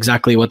know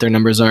exactly what their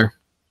numbers are.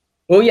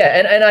 Well, yeah,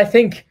 and I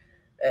think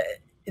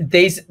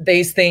these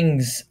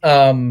things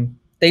are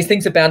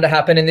bound to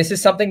happen, and this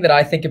is something that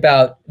I think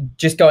about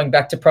just going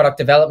back to product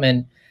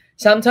development.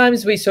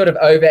 Sometimes we sort of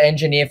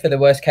over-engineer for the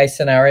worst case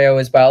scenario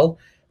as well.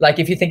 Like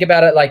if you think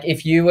about it, like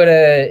if you were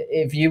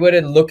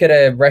to look at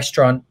a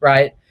restaurant,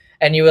 right?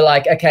 And you were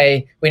like,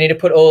 okay, we need to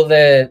put all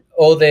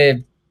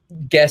the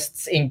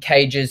guests in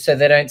cages so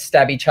they don't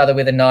stab each other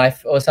with a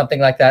knife or something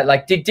like that.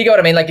 Like, do you get what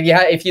I mean? Like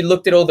if you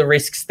looked at all the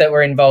risks that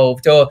were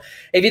involved, or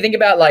if you think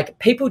about like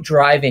people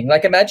driving,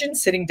 like imagine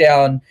sitting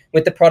down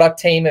with the product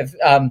team of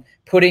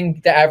putting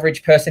the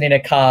average person in a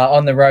car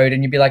on the road,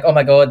 and you'd be like, oh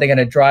my God, they're going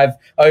to drive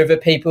over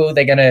people.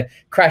 They're going to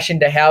crash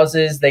into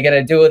houses. They're going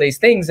to do all these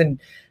things. And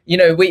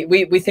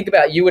we think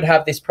about, you would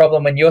have this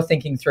problem when you're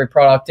thinking through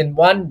product. And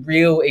one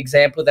real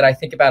example that I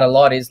think about a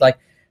lot is like,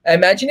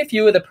 imagine if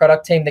you were the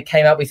product team that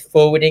came up with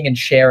forwarding and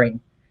sharing.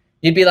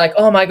 You'd be like,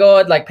 oh my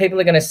God, like people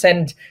are going to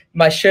send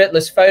my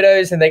shirtless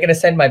photos, and they're going to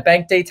send my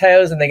bank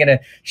details, and they're going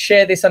to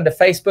share this onto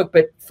Facebook.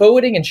 But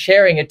forwarding and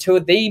sharing are two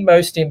of the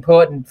most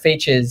important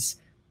features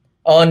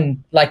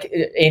on like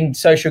in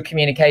social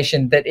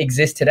communication that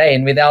exist today.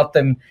 And without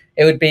them,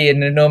 it would be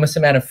an enormous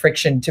amount of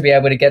friction to be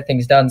able to get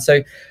things done.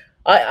 So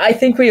I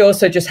think we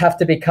also just have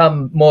to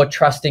become more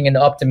trusting and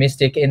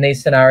optimistic in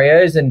these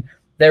scenarios. And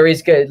there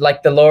is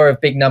like the law of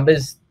big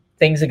numbers,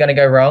 things are going to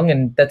go wrong,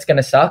 and that's going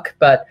to suck.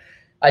 But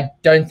I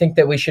don't think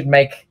that we should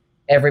make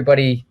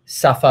everybody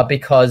suffer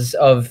because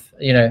of,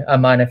 a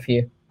minor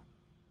fear.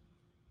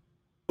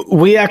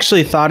 We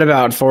actually thought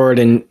about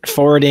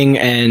forwarding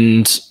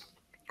and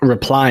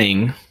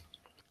replying.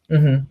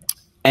 Mm-hmm.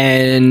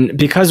 And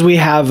because we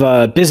have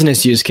a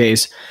business use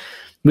case,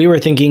 we were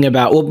thinking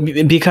about,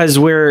 because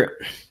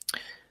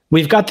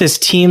we've got this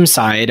team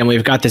side and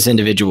we've got this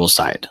individual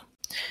side.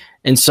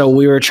 And so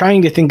we were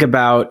trying to think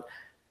about,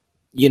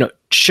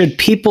 should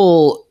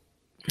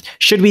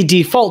we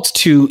default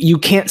to, you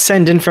can't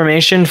send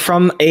information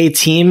from a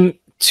team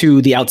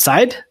to the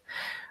outside?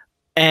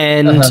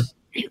 And,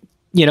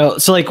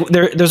 so like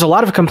there's a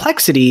lot of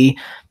complexity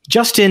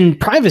just in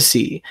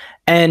privacy.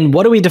 And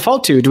what do we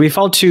default to? Do we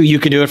default to, you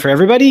could do it for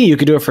everybody? You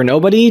could do it for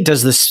nobody?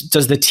 Does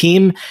the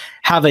team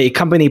have a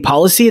company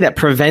policy that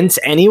prevents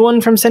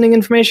anyone from sending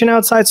information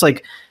outside? It's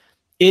like,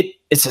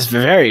 it's a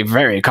very,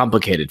 very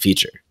complicated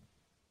feature.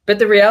 But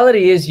the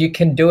reality is you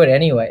can do it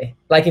anyway.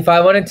 Like if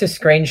I wanted to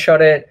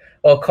screenshot it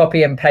or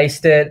copy and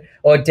paste it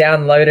or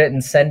download it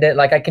and send it,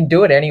 like I can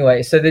do it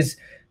anyway. So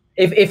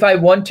if I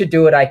want to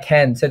do it, I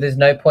can. So there's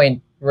no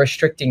point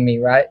restricting me,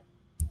 right?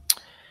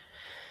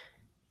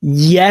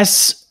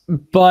 Yes,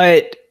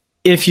 but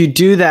if you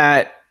do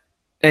that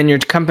and your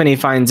company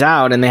finds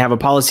out and they have a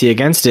policy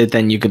against it,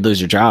 then you could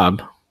lose your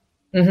job.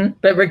 Mm-hmm.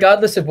 But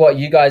regardless of what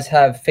you guys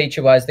have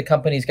feature-wise, the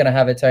company's going to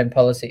have its own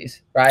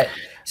policies, right?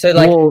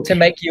 So to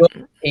make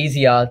yours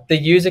easier, the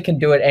user can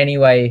do it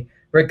anyway,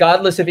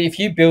 regardless of if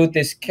you build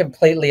this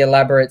completely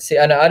elaborate,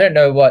 and I don't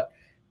know what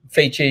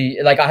feature,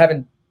 like I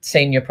haven't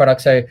seen your product,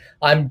 so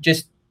I'm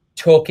just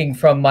talking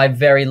from my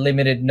very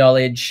limited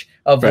knowledge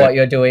of what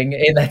you're doing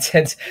in that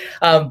sense.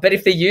 But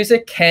if the user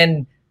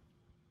can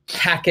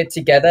hack it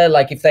together,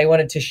 like if they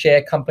wanted to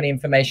share company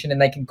information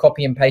and they can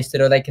copy and paste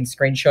it or they can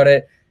screenshot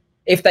it,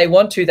 if they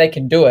want to, they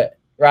can do it,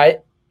 right?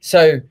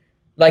 So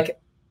like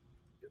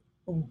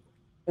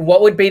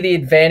what would be the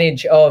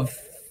advantage of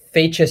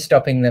feature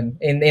stopping them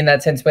in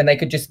that sense when they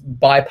could just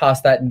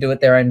bypass that and do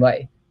it their own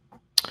way?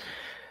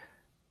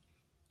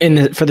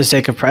 For the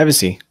sake of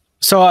privacy.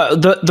 So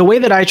the way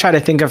that I try to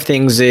think of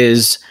things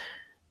is,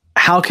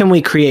 how can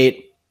we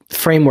create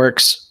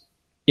frameworks,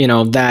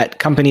 that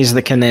companies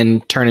that can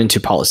then turn into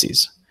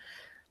policies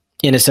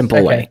in a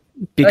simple way?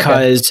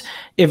 Because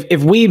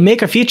if we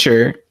make a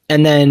feature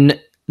and then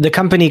the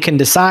company can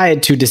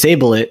decide to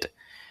disable it,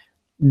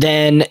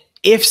 then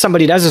if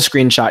somebody does a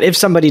screenshot, if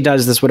somebody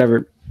does this,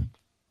 whatever,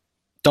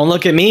 don't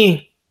look at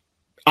me.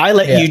 I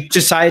let you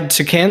decide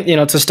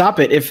to stop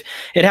it. If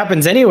it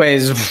happens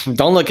anyways,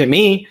 don't look at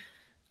me.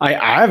 I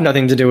have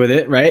nothing to do with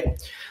it, right?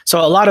 So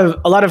a lot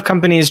of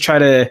companies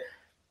like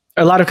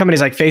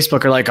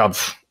Facebook are like, oh,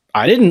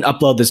 I didn't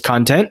upload this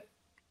content.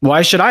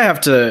 Why should I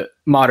have to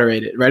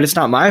moderate it, right? It's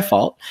not my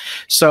fault.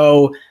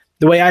 So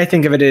the way I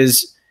think of it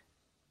is,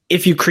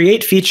 if you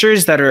create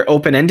features that are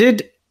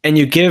open-ended and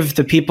you give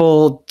the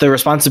people the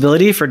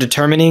responsibility for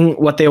determining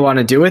what they want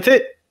to do with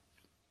it,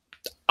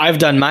 I've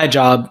done my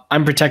job.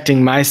 I'm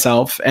protecting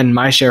myself and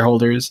my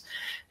shareholders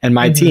and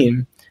my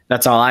team.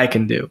 That's all I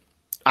can do.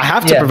 I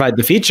have to provide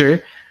the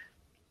feature,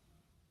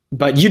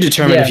 but you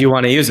determine if you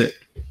want to use it.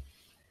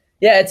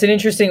 Yeah, it's an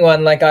interesting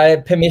one. Like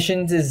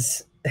permissions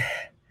is,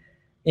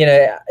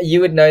 you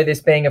would know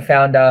this being a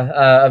founder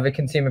of a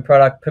consumer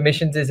product.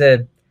 Permissions is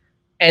a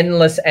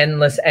endless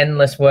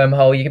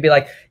wormhole. You could be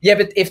like, yeah,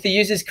 but if the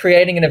user's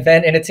creating an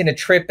event and it's in a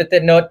trip, but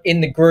they're not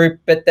in the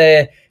group, but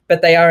they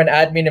are an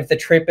admin of the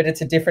trip, but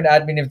it's a different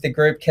admin of the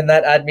group, can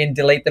that admin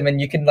delete them? And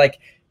you can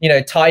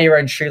tie your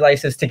own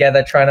shoelaces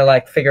together trying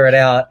to figure it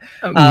out.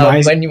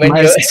 My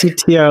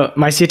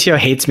CTO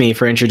hates me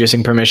for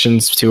introducing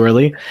permissions too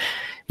early.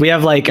 We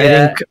have I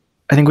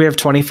think we have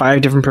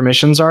 25 different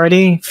permissions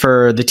already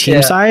for the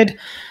team side.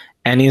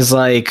 And he's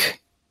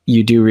like,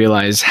 you do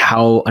realize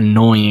how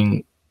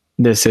annoying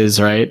this is,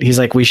 right? He's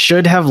like, we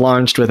should have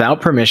launched without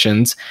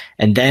permissions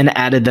and then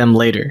added them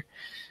later.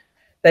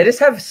 They just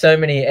have so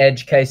many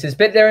edge cases,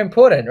 but they're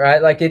important,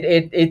 right? Like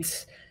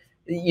it's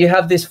you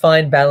have this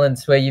fine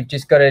balance where you've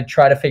just got to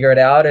try to figure it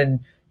out. And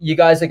you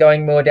guys are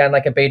going more down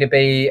like a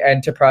B2B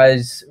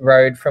enterprise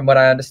road, from what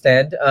I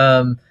understand.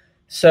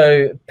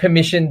 So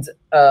permissions,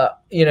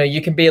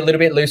 you can be a little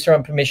bit looser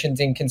on permissions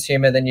in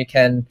consumer than you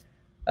can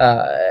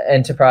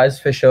enterprise,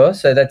 for sure.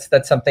 So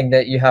that's something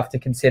that you have to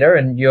consider,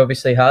 and you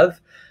obviously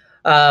have.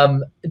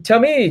 Tell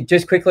me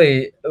just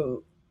quickly,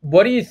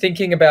 what are you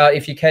thinking about,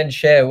 if you can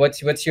share,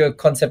 what's your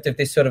concept of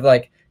this sort of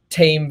like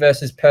team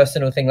versus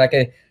personal thing?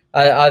 Like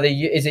are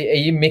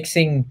you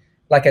mixing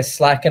like a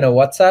Slack and a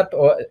WhatsApp,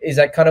 or is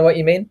that kind of what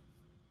you mean?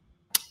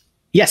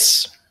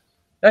 Yes.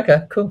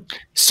 Okay, cool.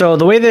 So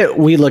the way that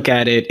we look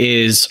at it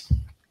is,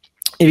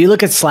 if you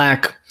look at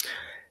Slack,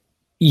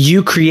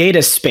 you create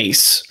a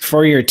space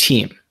for your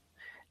team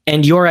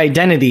and your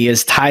identity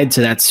is tied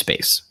to that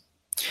space.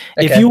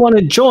 Okay. If you want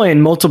to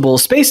join multiple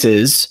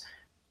spaces,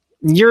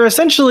 you're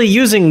essentially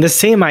using the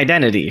same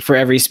identity for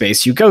every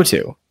space you go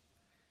to.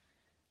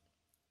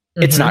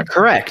 It's not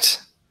correct.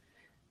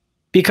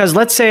 Because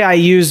let's say I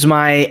use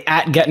my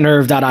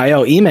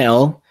 @getnerve.io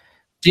email.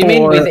 Do you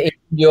mean within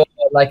your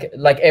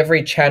like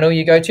every channel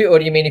you go to, or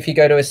do you mean if you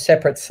go to a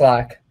separate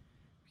Slack?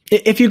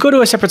 If you go to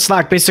a separate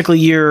Slack, basically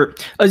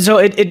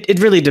it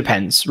really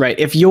depends, right?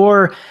 If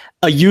you're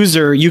a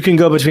user, you can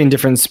go between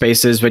different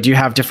spaces, but you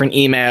have different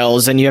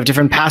emails and you have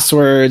different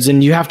passwords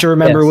and you have to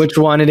remember which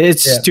one it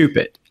is.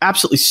 Stupid.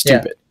 Absolutely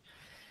stupid.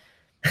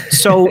 Yeah.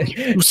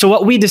 So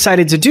what we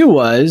decided to do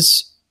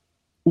was,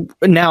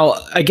 now,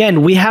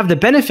 again, we have the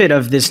benefit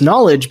of this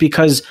knowledge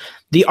because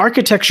the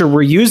architecture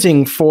we're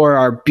using for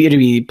our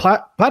B2B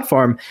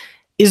platform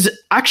is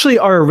actually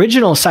our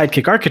original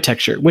Sidekick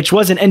architecture, which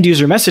was an end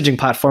user messaging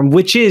platform,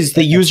 which is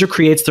the user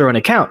creates their own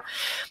account.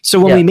 So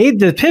when we made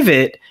the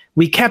pivot,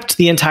 we kept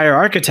the entire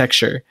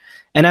architecture.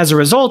 And as a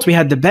result, we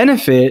had the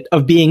benefit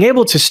of being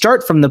able to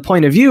start from the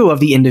point of view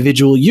of the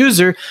individual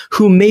user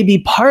who may be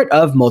part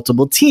of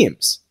multiple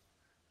teams.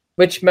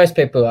 Which most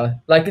people are.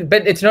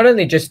 But it's not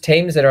only just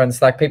teams that are on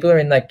Slack. People are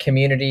in like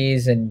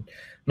communities and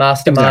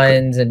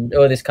masterminds and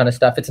all this kind of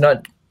stuff. It's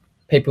not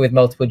people with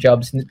multiple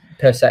jobs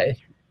per se.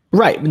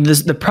 Right.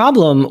 The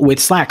problem with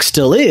Slack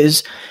still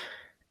is,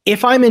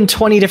 if I'm in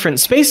 20 different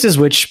spaces,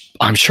 which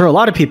I'm sure a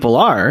lot of people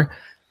are,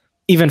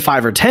 even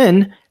 5 or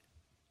 10,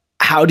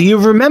 how do you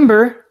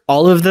remember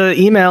all of the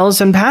emails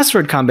and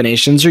password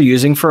combinations you're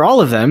using for all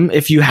of them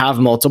if you have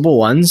multiple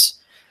ones?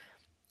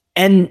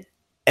 And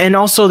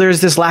also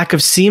there's this lack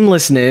of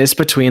seamlessness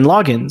between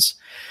logins.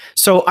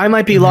 So I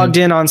might be logged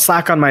in on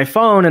Slack on my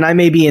phone and I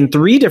may be in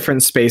 3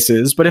 different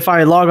spaces, but if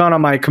I log on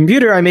my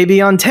computer, I may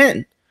be on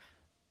 10.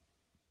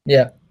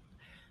 Yeah.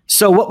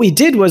 So what we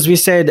did was we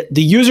said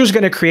the user's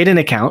going to create an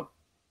account.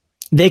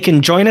 They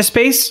can join a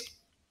space.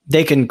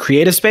 They can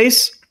create a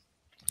space.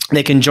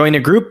 They can join a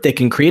group. They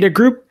can create a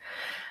group.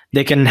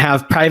 They can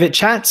have private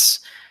chats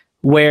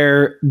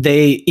where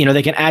they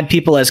can add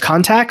people as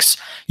contacts.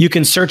 You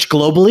can search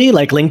globally,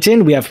 like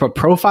LinkedIn. We have a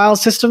profile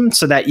system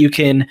so that you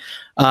can,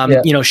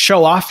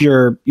 show off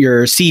your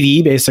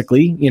CV,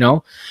 basically.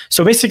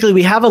 So basically,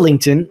 we have a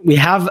LinkedIn, we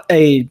have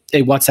a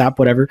WhatsApp,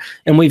 whatever,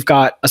 and we've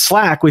got a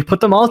Slack. We put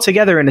them all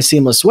together in a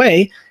seamless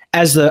way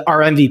as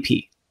our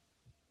MVP.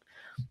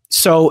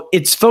 So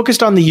it's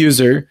focused on the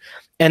user,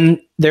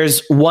 and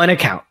there's one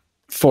account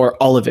for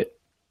all of it.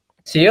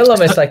 So you're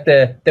almost like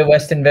the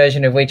Western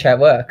version of WeChat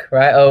Work,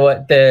 right?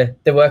 Or the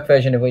work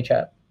version of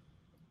WeChat.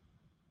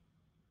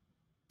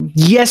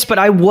 Yes, but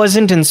I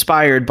wasn't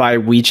inspired by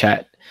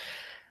WeChat.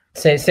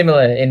 So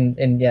similar in.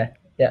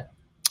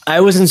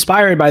 I was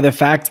inspired by the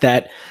fact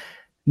that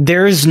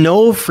there's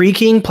no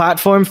freaking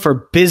platform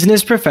for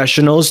business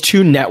professionals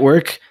to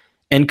network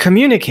and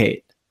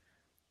communicate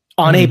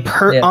on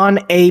on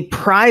a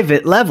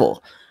private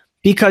level.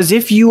 Because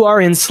if you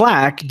are in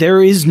Slack,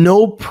 there is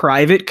no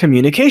private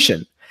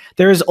communication.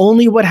 There is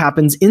only what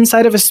happens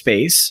inside of a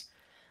space,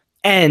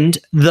 and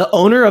the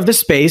owner of the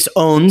space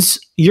owns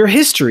your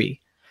history.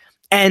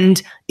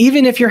 And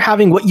even if you're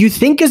having what you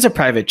think is a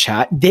private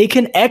chat, they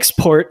can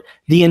export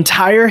the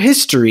entire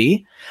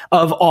history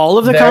of all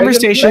of the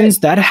conversations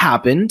that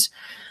happened.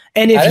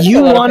 And if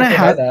you want to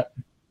have that,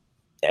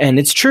 and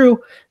it's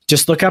true,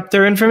 just look up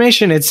their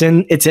information. It's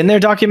in their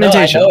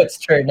documentation. No, I know it's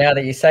true now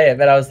that you say it,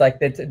 but I was like,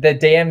 the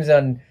DMs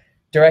on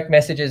direct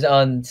messages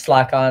on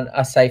Slack aren't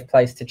a safe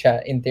place to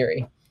chat in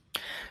theory.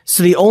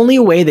 So the only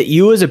way that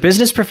you as a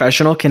business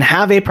professional can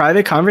have a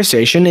private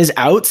conversation is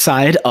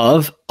outside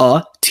of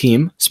a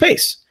team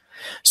space.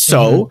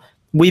 So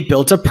we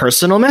built a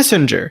personal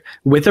messenger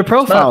with a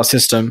profile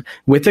system,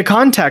 with a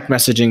contact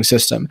messaging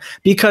system,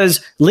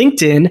 because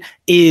LinkedIn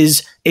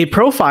is a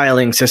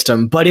profiling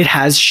system, but it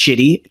has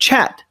shitty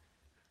chat.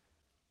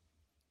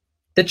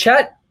 The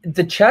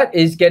chat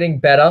is getting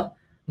better.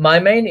 My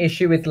main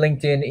issue with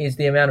LinkedIn is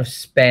the amount of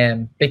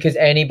spam, because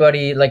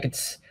anybody,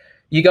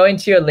 you go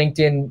into your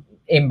LinkedIn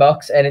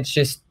inbox and it's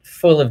just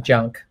full of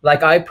junk.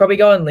 Like, I probably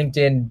go on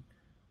LinkedIn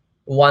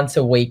once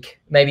a week,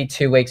 maybe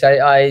 2 weeks.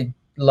 I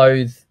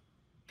loathe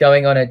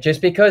going on it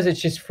just because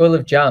it's just full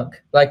of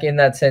junk, like, in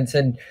that sense.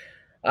 And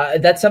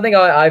that's something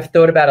I've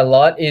thought about a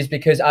lot, is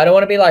because I don't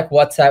want to be like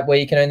WhatsApp where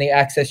you can only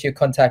access your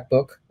contact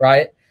book,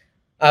 right?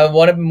 I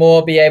want to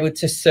more be able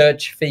to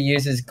search for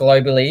users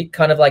globally,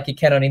 kind of like you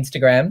can on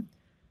Instagram.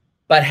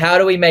 But how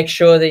do we make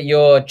sure that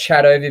your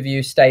chat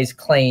overview stays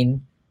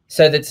clean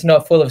so that it's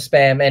not full of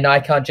spam, and I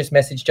can't just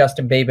message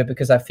Justin Bieber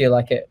because I feel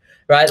like it,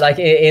 right? Like,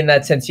 in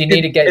that sense, you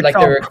need to get like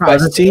the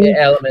request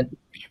element.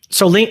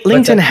 So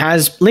LinkedIn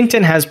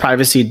has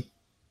privacy.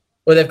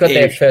 Well, they've got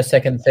their first,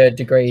 second, third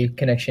degree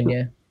connection,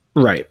 yeah.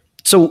 Right.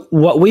 So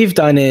what we've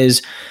done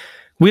is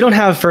we don't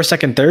have first,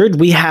 second, third.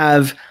 We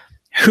have,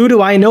 who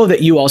do I know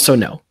that you also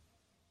know?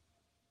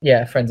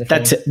 Yeah, friends of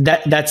friends.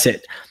 That's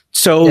it.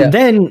 So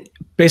then,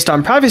 based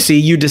on privacy,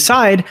 you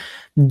decide,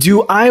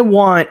 do I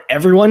want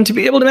everyone to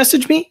be able to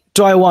message me?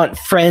 Do I want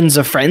friends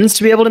of friends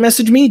to be able to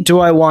message me?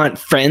 Do I want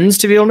friends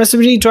to be able to message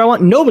me? Do I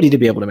want nobody to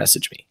be able to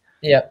message me?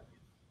 Yeah.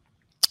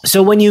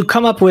 So when you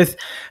come up with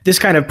this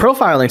kind of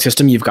profiling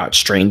system, you've got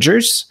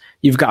strangers,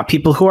 you've got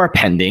people who are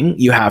pending,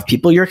 you have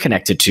people you're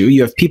connected to,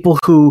 you have people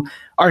who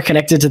are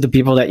connected to the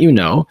people that you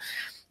know.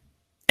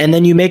 And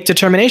then you make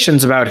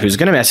determinations about who's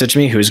going to message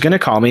me, who's going to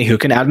call me, who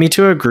can add me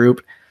to a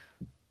group.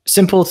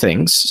 Simple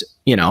things,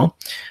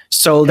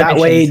 so that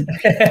way,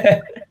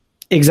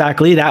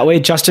 exactly, that way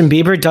Justin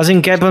Bieber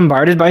doesn't get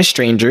bombarded by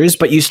strangers,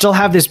 but you still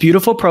have this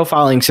beautiful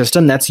profiling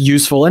system that's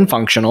useful and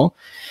functional,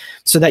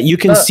 so that you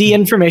can see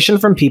information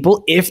from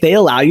people if they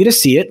allow you to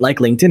see it, like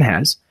LinkedIn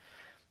has.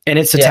 And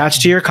it's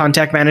attached to your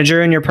contact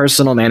manager and your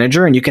personal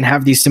manager, and you can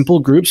have these simple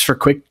groups for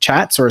quick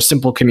chats or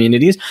simple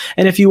communities.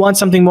 And if you want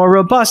something more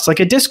robust, like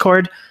a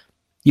Discord,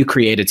 you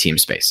create a team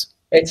space.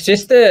 It's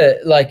just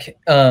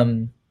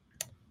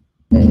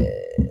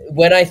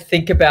when I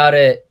think about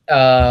it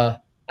at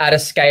a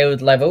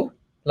scaled level,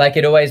 like,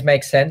 it always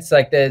makes sense.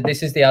 Like,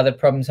 this is the other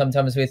problem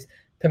sometimes with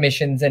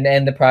permissions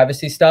and the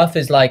privacy stuff,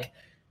 is like,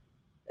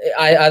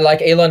 I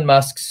like Elon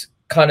Musk's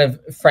kind of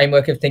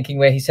framework of thinking,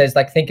 where he says,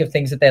 like, think of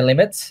things at their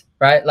limits,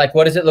 right? Like,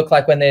 what does it look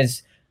like when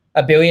there's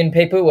 1 billion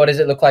people? What does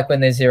it look like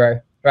when there's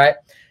 0, right?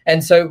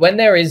 And so when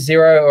there is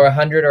 0 or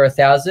 100 or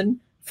 1,000,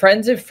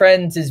 friends of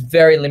friends is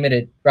very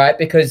limited, right?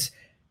 Because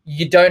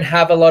you don't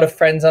have a lot of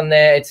friends on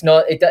there. It's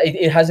not,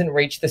 it hasn't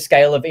reached the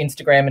scale of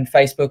Instagram and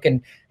Facebook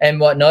and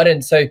whatnot.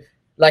 And so,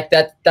 like,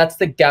 that's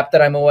the gap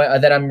that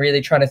I'm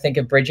really trying to think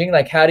of bridging.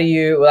 Like, how do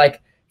you,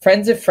 like,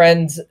 friends of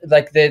friends,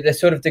 like, the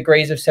sort of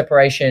degrees of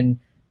separation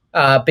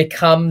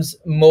becomes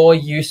more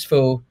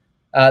useful.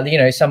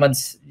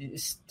 Someone's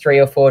 3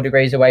 or 4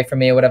 degrees away from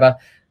me or whatever.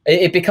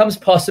 It becomes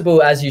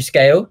possible as you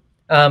scale,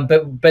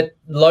 but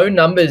low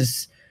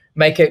numbers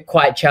make it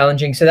quite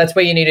challenging. So that's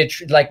where you need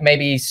to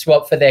maybe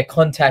swap for their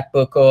contact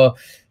book or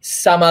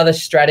some other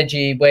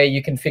strategy where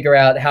you can figure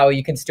out how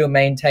you can still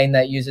maintain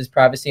that user's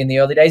privacy in the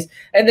early days.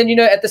 And then,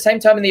 at the same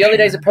time, in the early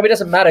days, it probably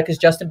doesn't matter because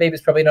Justin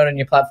Bieber's probably not on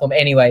your platform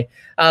anyway,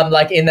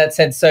 in that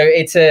sense. So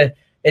it's a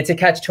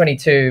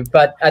catch-22,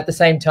 but at the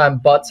same time,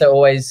 bots are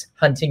always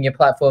hunting your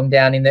platform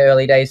down in the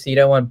early days. So you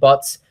don't want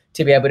bots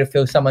to be able to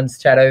fill someone's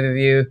chat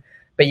overview,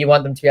 but you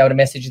want them to be able to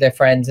message their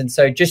friends. And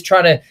so just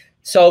trying to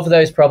solve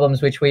those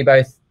problems, which we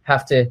both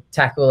have to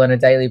tackle on a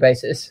daily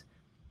basis.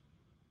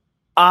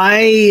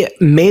 I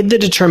made the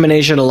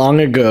determination long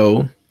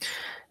ago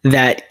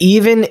that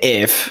even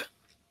if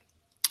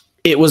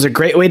it was a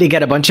great way to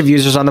get a bunch of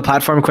users on the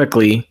platform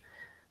quickly,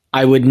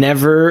 I would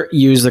never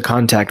use the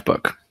contact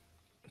book.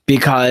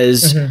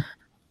 Because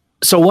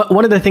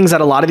one of the things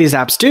that a lot of these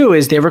apps do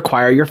is they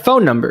require your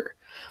phone number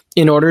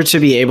in order to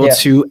be able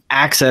to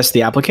access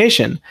the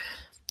application.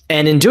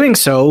 And in doing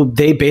so,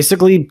 they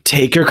basically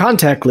take your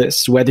contact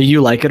list, whether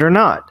you like it or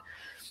not.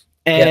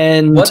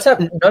 And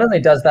WhatsApp not only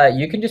does that,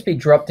 you can just be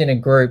dropped in a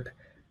group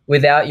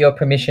without your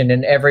permission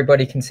and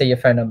everybody can see your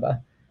phone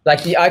number.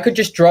 Like I could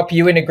just drop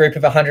you in a group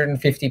of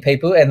 150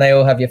 people and they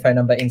all have your phone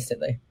number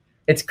instantly.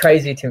 It's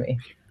crazy to me.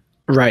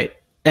 Right.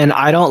 And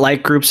I don't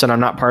like groups and I'm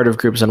not part of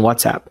groups on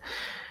WhatsApp.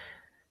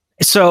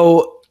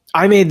 So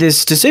I made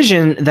this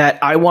decision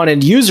that I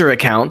wanted user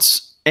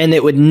accounts and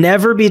it would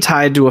never be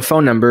tied to a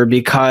phone number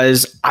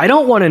because I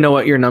don't want to know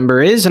what your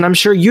number is. And I'm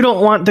sure you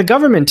don't want the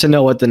government to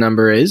know what the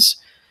number is.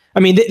 I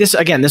mean,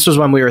 this was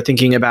when we were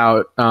thinking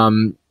about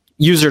end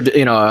user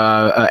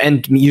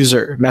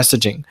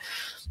messaging.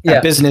 Yeah.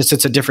 At business,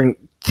 it's a different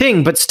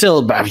thing, but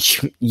still,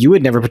 you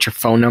would never put your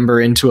phone number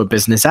into a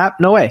business app.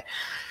 No way.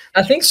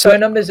 I think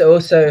phone numbers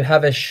also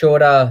have a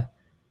shorter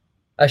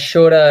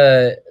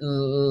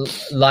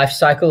life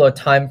cycle or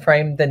time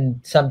frame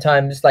than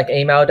sometimes like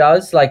email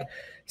does. Like,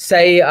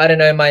 say, I don't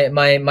know,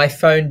 my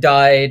phone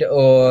died,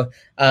 or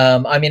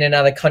I'm in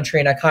another country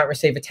and I can't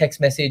receive a text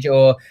message,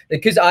 or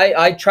because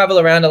I travel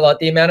around a lot,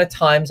 the amount of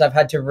times I've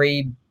had to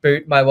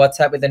reboot my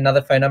WhatsApp with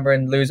another phone number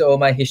and lose all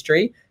my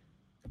history,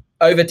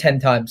 over 10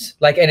 times.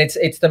 Like, and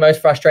it's the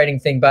most frustrating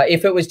thing. But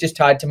if it was just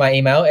tied to my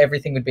email,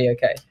 everything would be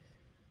okay.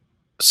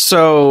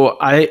 So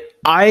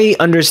I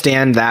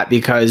understand that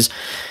because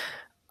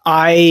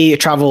I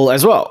travel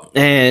as well.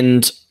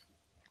 And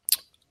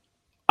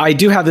I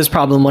do have this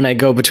problem when I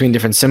go between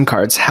different SIM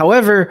cards.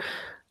 However,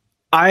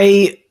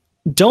 I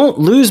don't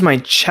lose my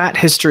chat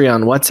history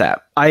on WhatsApp.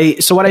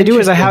 So what I do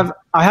is I have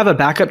a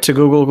backup to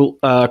Google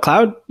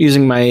Cloud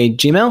using my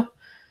Gmail.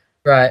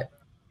 Right.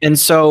 And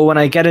so when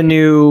I get a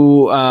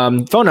new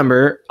phone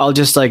number, I'll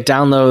just like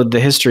download the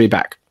history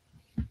back.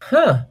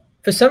 Huh.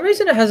 For some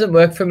reason, it hasn't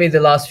worked for me the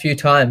last few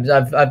times.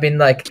 I've been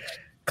like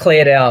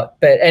cleared out.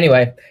 But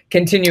anyway,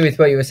 continue with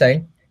what you were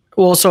saying.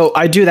 Well, so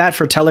I do that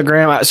for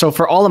Telegram. So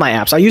for all of my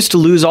apps, I used to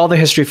lose all the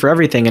history for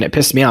everything and it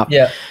pissed me off.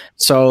 Yeah.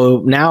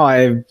 So now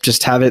I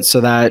just have it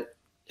so that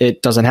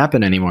it doesn't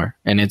happen anymore.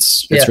 And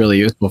it's really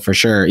useful for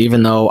sure.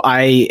 Even though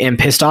I am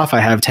pissed off,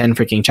 I have 10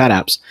 freaking chat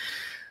apps.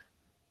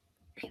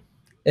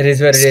 It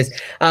is what it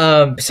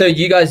is. So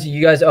you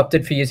guys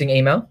opted for using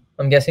email,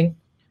 I'm guessing?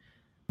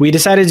 We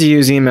decided to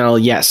use email,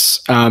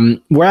 yes.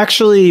 We're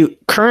actually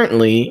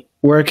currently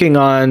working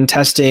on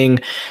testing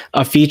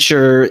a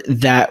feature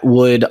that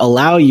would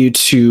allow you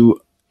to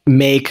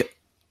make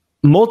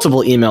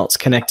multiple emails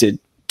connected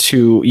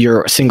to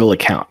your single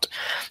account.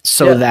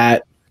 So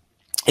that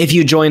if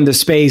you joined the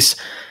space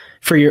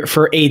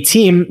for a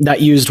team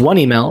that used one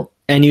email,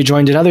 and you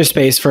joined another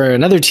space for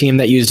another team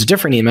that used a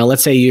different email.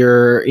 Let's say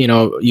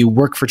you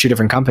work for two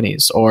different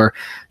companies, or,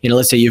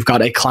 let's say you've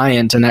got a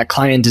client and that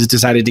client has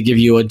decided to give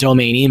you a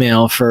domain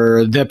email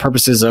for the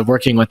purposes of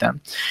working with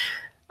them.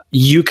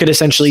 You could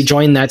essentially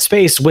join that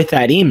space with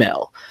that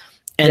email.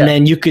 And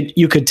then you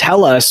could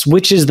tell us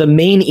which is the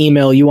main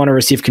email you want to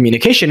receive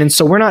communication. And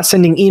so we're not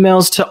sending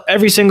emails to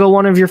every single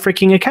one of your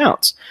freaking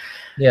accounts.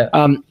 Yeah.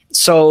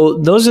 So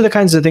those are the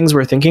kinds of things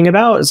we're thinking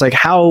about. It's like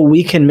how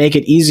we can make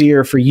it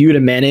easier for you to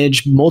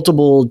manage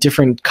multiple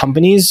different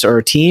companies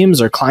or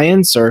teams or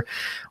clients or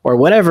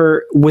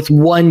whatever with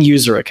one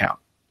user account.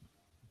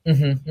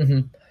 Mm-hmm,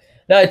 mm-hmm.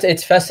 No,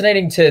 it's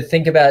fascinating to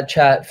think about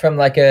chat from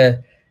like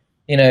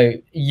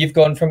you've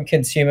gone from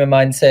consumer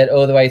mindset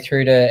all the way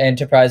through to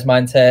enterprise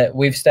mindset.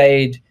 We've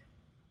stayed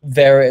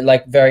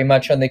very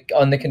much on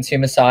the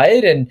consumer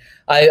side, and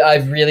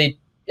I've really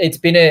it's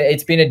been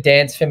a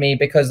dance for me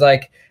because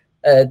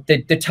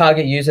the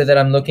target user that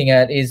I'm looking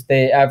at is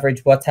the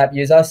average WhatsApp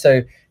user.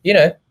 So,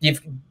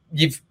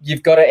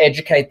 you've got to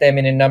educate them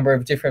in a number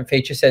of different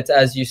feature sets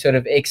as you sort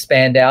of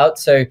expand out.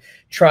 So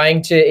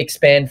trying to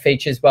expand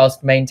features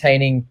whilst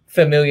maintaining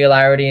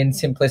familiarity and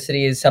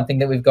simplicity is something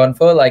that we've gone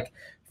for. Like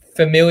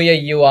familiar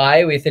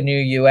UI with a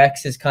new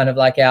UX is kind of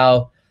like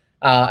our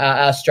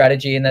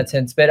strategy in that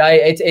sense. But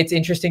it's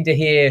interesting to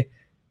hear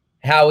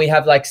how we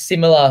have like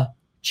similar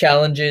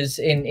challenges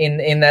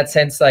in that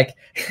sense, like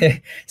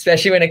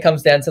especially when it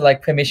comes down to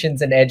like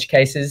permissions and edge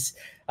cases.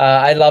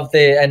 I love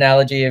the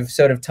analogy of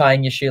sort of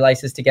tying your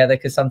shoelaces together,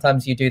 because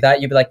sometimes you do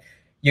that. You'd be like,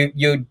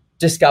 you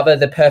discover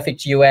the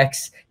perfect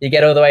UX, you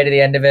get all the way to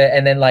the end of it,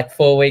 and then like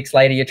 4 weeks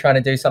later you're trying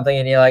to do something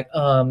and you're like,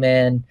 oh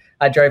man,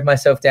 I drove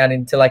myself down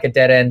into like a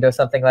dead end or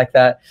something like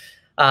that.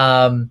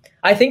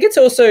 I think it's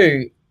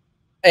also,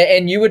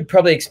 and you would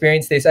probably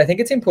experience this, I think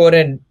it's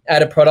important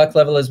at a product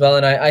level as well,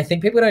 and I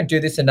think people don't do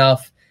this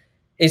enough,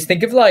 is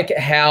think of like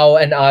how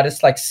an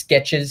artist like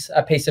sketches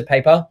a piece of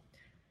paper.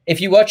 If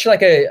you watch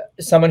like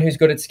someone who's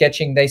good at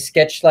sketching, they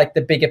sketch like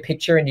the bigger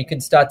picture and you can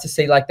start to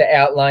see like the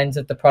outlines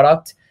of the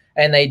product,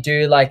 and they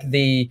do like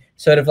the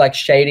sort of like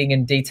shading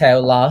and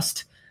detail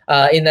last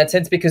in that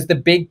sense, because the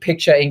big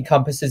picture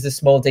encompasses the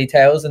small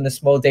details and the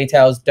small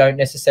details don't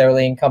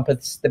necessarily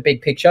encompass the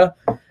big picture.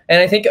 And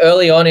I think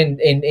early on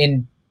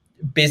in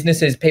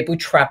businesses, people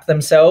trap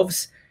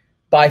themselves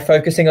by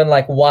focusing on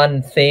like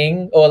one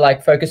thing, or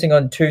like focusing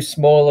on too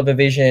small of a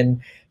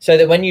vision, so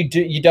that when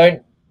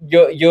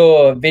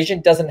your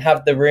vision doesn't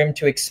have the room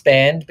to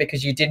expand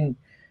because you didn't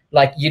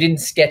like you didn't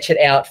sketch it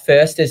out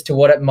first as to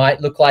what it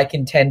might look like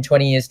in 10,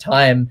 20 years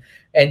time.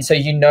 And so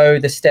you know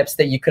the steps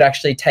that you could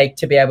actually take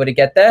to be able to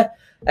get there.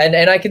 And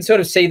I can sort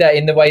of see that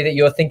in the way that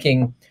you're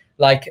thinking,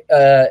 like,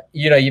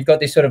 you've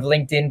got this sort of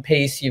LinkedIn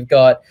piece, you've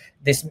got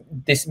this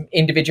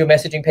individual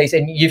messaging piece,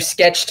 and you've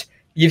sketched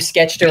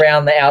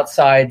around the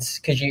outsides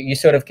because you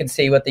sort of can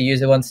see what the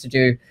user wants to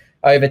do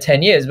over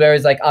 10 years.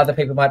 Whereas like other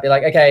people might be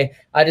like, okay,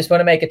 I just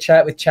want to make a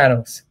chat with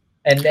channels,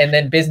 and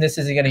then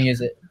businesses are going to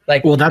use it.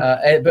 Like, but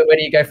where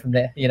do you go from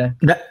there?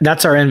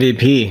 That's our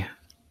MVP.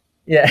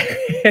 Yeah.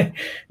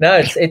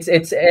 No,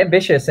 it's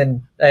ambitious,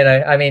 and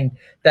I mean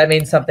that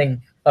means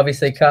something.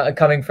 Obviously,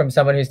 coming from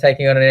someone who's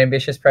taking on an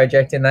ambitious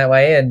project in that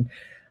way, and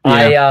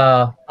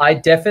I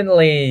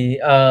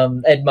definitely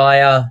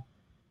admire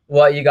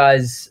what you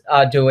guys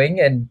are doing,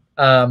 and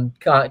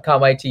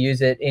can't wait to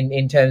use it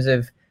in terms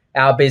of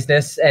our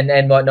business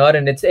and whatnot.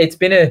 And it's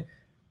been a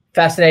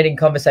fascinating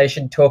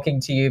conversation talking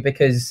to you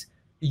because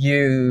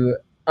you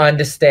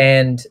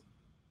understand,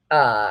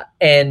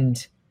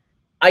 and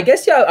I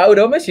guess I would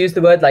almost use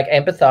the word like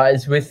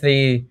empathize with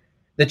the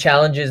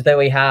challenges that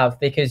we have,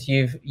 because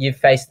you've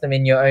faced them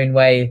in your own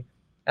way,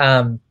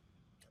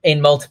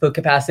 in multiple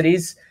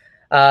capacities.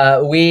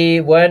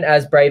 We weren't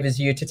as brave as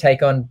you to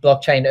take on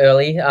blockchain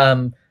early.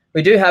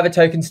 We do have a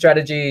token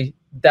strategy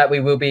that we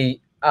will be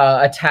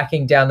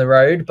attacking down the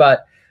road,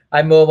 but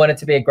I more want it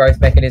to be a growth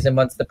mechanism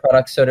once the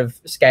product's sort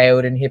of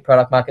scaled and hit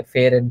product market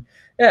fit, and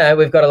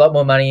we've got a lot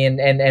more money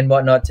and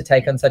whatnot to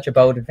take on such a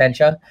bold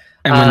adventure.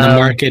 And when the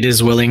market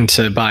is willing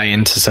to buy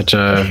into such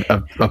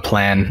a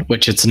plan,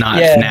 which it's not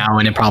now,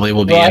 and it probably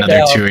will be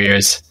another 2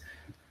 years.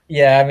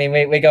 Yeah, I mean,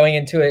 we're going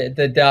into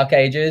the dark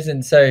ages,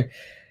 and so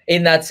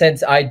in that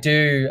sense, I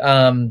do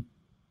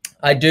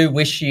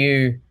wish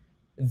you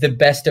the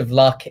best of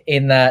luck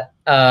in that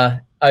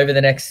over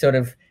the next sort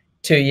of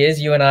 2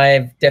 years. You and I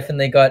have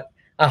definitely got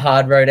a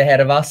hard road ahead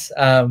of us.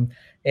 I'm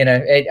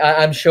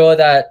sure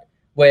that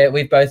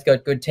we've both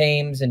got good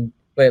teams, and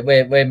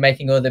we're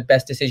making all the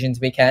best decisions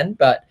we can.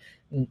 But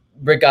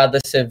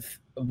regardless of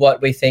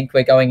what we think,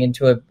 we're going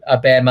into a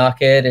bear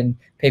market, and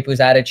people's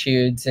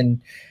attitudes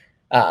and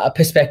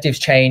perspectives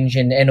change,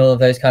 and all of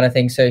those kind of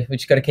things. So we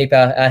just got to keep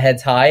our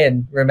heads high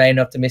and remain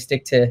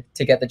optimistic to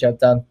get the job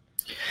done.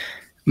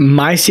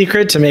 My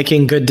secret to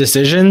making good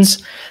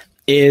decisions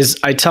is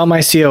I tell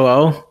my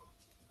COO,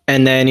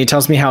 and then he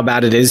tells me how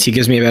bad it is. He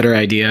gives me a better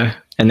idea,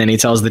 and then he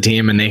tells the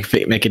team, and they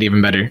make it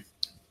even better.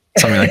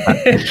 Something like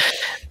that.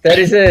 That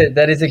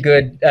is a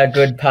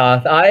good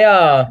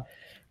path.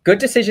 Good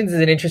decisions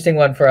is an interesting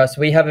one for us.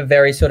 We have a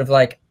very sort of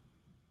like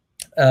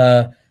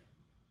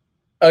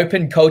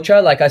open culture.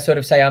 Like I sort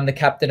of say, I'm the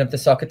captain of the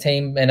soccer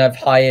team, and I've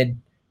hired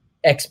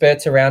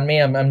experts around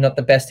me. I'm not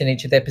the best in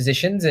each of their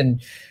positions,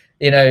 and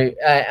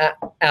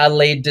our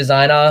lead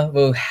designer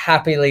will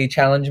happily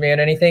challenge me on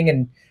anything.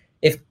 And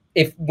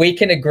if we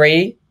can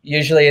agree,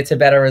 usually it's a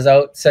better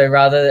result. So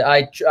rather,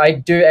 I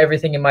do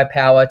everything in my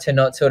power to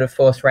not sort of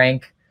force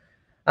rank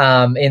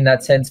in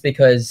that sense,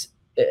 because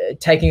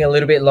taking a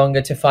little bit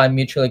longer to find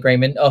mutual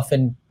agreement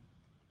often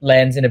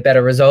lands in a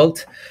better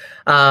result.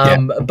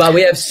 But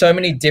we have so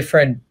many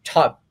different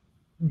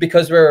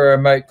because we're a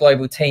remote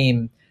global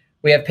team,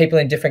 we have people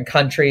in different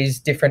countries,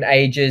 different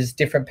ages,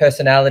 different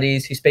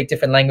personalities who speak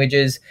different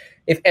languages.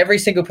 If every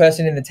single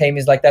person in the team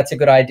is like, that's a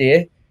good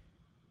idea,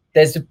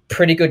 there's a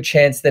pretty good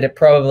chance that it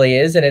probably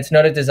is. And it's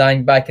not a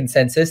design by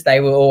consensus. They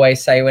will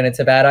always say when it's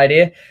a bad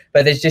idea,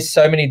 but there's just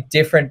so many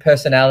different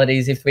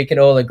personalities. If we can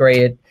all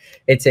agree,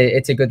 it's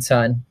a good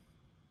sign.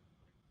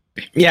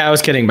 Yeah, I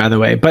was kidding, by the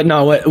way. But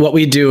no, what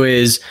we do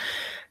is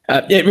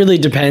it really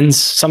depends.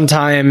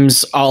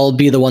 Sometimes I'll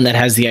be the one that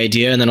has the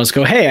idea, and then I'll just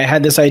go, hey, I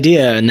had this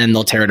idea, and then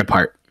they'll tear it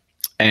apart,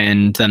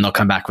 and then they'll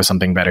come back with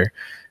something better.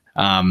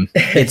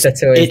 That's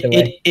always the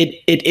way.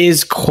 It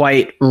is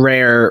quite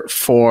rare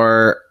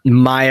for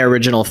my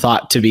original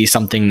thought to be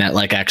something that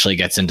like actually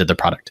gets into the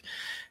product.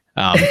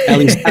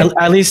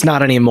 At least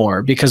not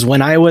anymore, because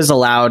when I was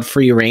allowed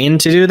free reign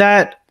to do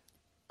that,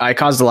 I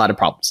caused a lot of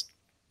problems.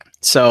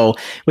 So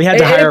we had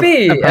to hire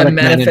a product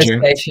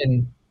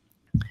manifestation.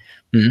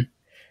 Hmm?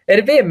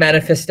 It'd be a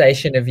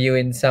manifestation of you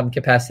in some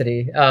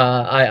capacity,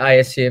 I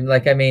assume.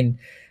 Like, I mean,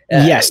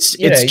 yes,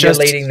 you're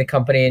leading the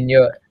company, and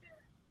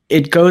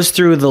it goes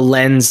through the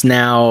lens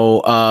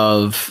now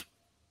of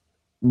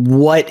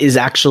what is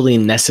actually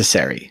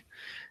necessary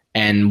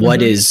and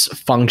what is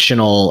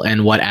functional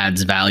and what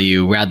adds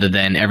value, rather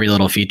than every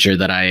little feature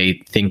that I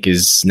think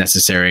is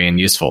necessary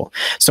and useful.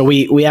 So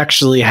we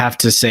actually have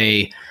to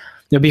say,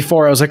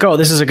 before I was like, oh,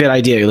 this is a good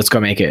idea, let's go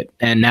make it.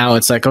 And now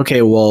it's like,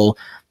 okay, well,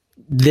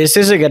 this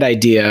is a good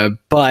idea,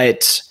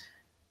 but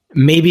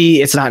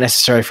maybe it's not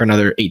necessary for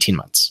another 18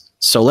 months.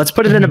 So let's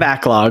put it in a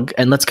backlog,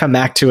 and let's come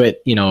back to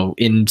it,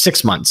 in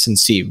 6 months and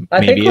see.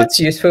 I think what's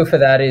useful for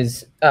that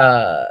is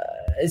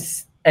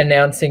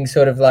announcing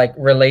sort of like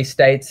release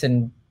dates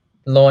and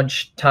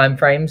launch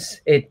timeframes.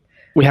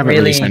 We haven't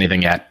released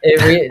anything yet.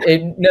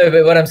 No,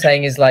 but what I'm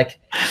saying is, like,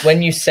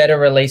 when you set a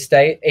release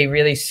date, it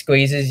really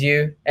squeezes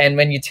you. And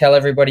when you tell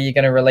everybody you're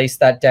going to release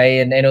that day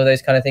and all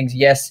those kind of things,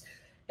 yes,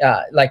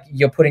 like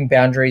you're putting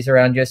boundaries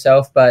around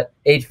yourself, but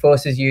it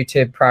forces you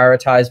to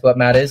prioritize what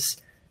matters.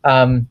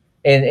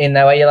 In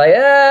that way, you're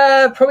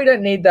like, probably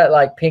don't need that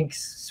like pink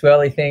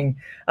swirly thing.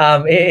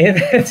 In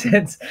that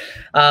sense,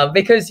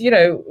 because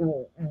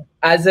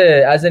as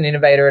an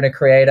innovator and a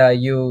creator,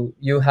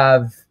 you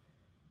have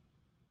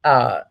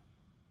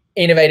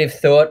innovative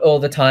thought all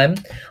the time.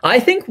 I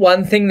think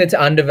one thing that's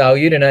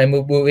undervalued,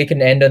 and we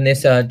can end on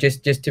this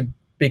just to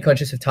be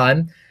conscious of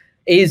time,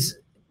 is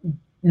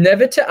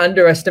never to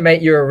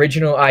underestimate your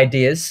original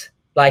ideas.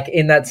 Like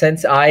in that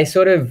sense, I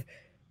sort of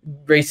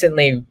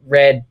recently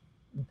read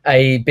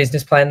a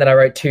business plan that I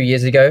wrote 2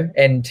 years ago,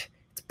 and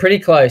it's pretty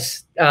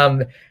close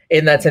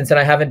in that sense, and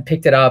I haven't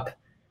picked it up.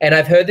 And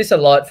I've heard this a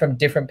lot from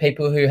different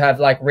people who have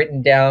like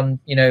written down,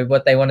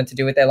 what they wanted to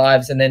do with their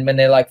lives. And then when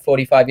they're like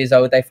 45 years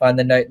old, they find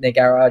the note in their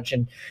garage,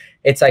 and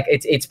it's like,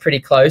 it's pretty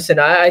close. And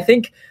I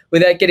think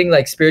without getting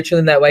like spiritual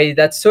in that way,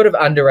 that's sort of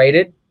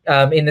underrated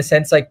in the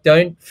sense, like,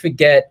 don't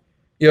forget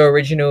your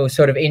original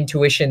sort of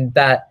intuition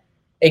that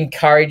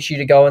encouraged you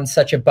to go on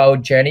such a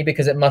bold journey,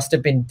 because it must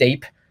have been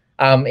deep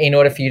in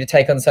order for you to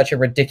take on such a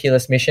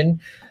ridiculous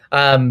mission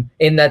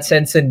in that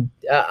sense. And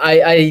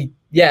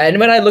and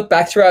when I look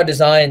back through our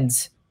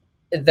designs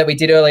that we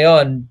did early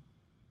on,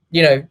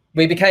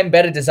 we became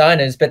better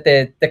designers, but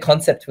the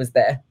concept was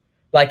there,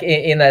 like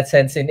in that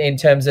sense, in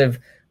terms of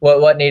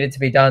what needed to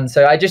be done.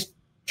 So I just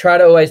try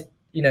to always,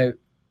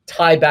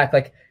 tie back,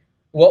 like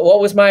what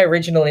was my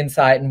original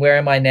insight and where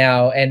am I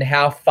now, and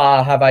how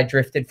far have I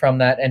drifted from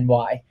that, and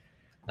why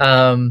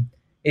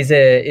is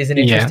an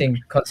interesting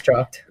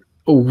construct.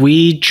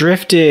 We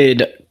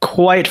drifted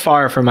quite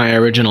far from my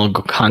original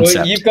concept.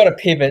 Well, you've got a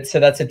pivot, so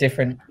that's a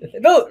different,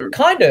 well,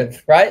 kind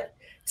of, right?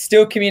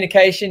 Still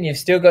communication, you've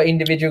still got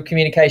individual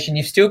communication,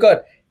 you've still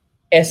got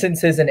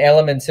essences and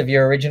elements of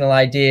your original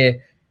idea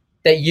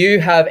that you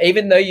have,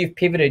 even though you've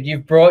pivoted,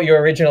 you've brought your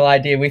original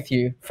idea with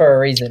you for a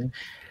reason.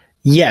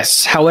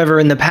 Yes. However,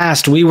 in the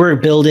past, we were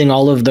building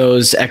all of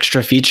those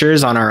extra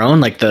features on our own,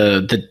 like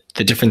the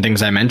different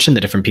things I mentioned,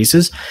 the different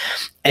pieces.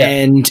 Yeah.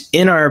 And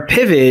in our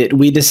pivot,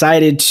 we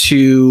decided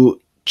to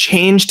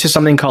change to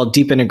something called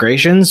deep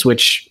integrations,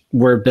 which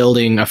we're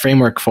building a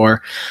framework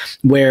for,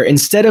 where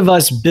instead of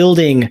us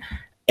building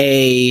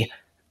a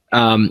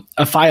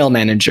file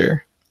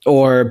manager,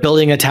 or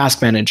building a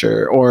task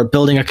manager, or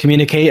building a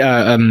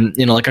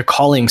like a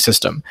calling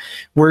system,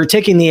 we're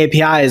taking the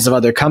APIs of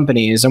other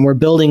companies and we're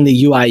building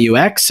the UI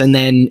UX and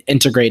then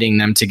integrating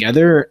them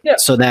together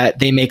so that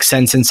they make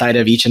sense inside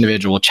of each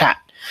individual chat.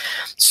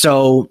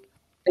 So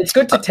it's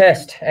good to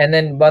test, and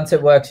then once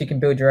it works, you can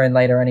build your own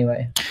later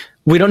anyway.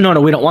 We don't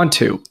want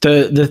to.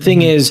 The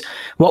thing is,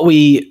 what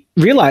we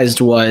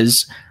realized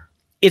was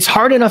it's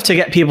hard enough to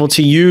get people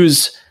to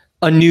use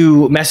a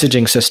new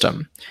messaging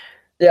system.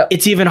 Yeah.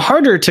 It's even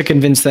harder to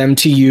convince them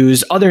to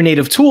use other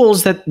native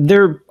tools that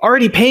they're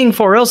already paying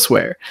for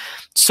elsewhere.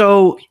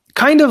 So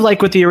kind of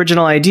like with the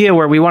original idea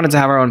where we wanted to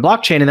have our own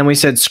blockchain, and then we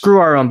said, screw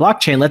our own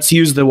blockchain, let's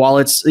use the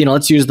wallets,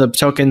 let's use the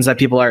tokens that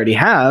people already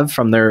have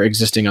from their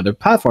existing other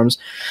platforms.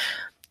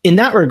 In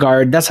that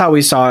regard, that's how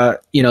we saw,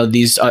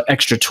 these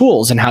extra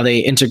tools and how they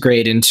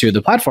integrate into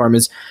the platform.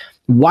 Is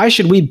why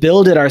should we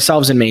build it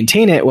ourselves and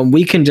maintain it when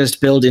we can just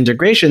build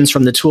integrations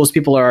from the tools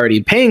people are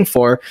already paying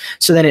for?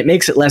 So then it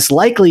makes it less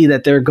likely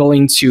that they're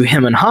going to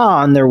hem and haw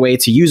on their way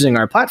to using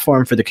our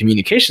platform for the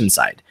communication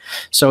side.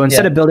 So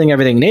instead of building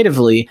everything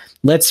natively,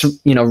 let's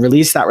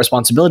release that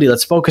responsibility.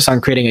 Let's focus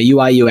on creating a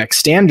UI UX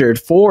standard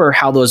for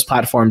how those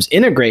platforms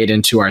integrate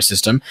into our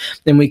system.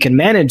 Then we can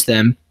manage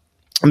them.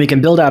 And we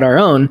can build out our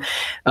own.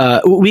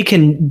 We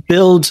can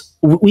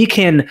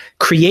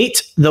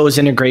create those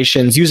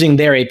integrations using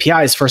their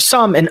APIs for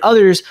some, and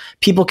others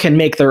people can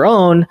make their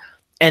own.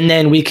 And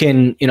then we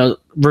can,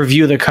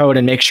 review the code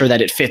and make sure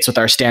that it fits with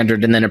our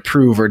standard, and then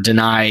approve or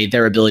deny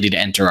their ability to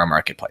enter our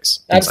marketplace.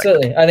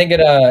 Absolutely. Like I think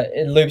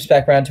it loops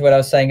back around to what I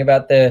was saying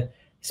about the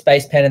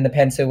space pen and the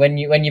pencil. When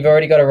you've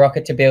already got a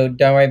rocket to build,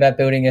 don't worry about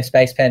building a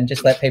space pen.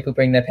 Just let people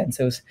bring their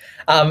pencils.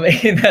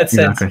 In that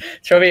sense,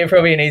 It's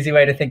probably an easy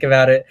way to think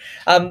about it.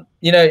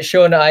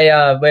 Sean,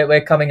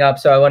 we're coming up,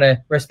 so I want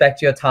to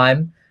respect your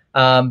time.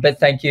 But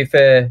thank you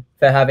for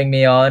having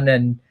me on,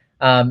 and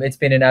it's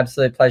been an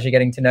absolute pleasure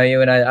getting to know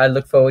you. And I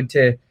look forward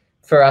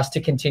for us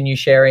to continue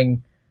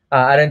sharing.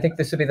 I don't think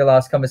this will be the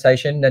last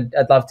conversation.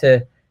 I'd love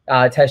to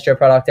test your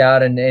product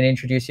out and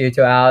introduce you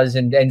to ours,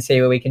 and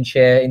see where we can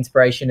share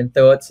inspiration and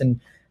thoughts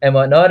and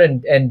whatnot.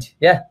 And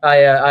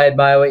I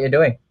admire what you're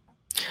doing.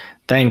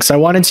 Thanks. I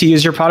wanted to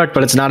use your product,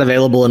 but it's not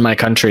available in my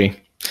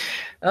country.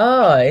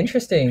 Oh,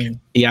 interesting.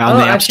 Yeah, on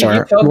the App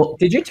Store.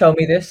 Did you tell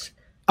me this?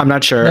 I'm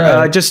not sure. No.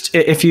 I'm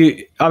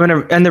going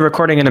to end the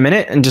recording in a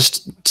minute and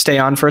just stay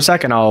on for a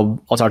second.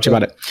 I'll talk to you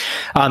about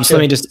it. So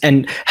let me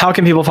and how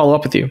can people follow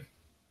up with you?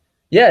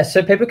 Yeah,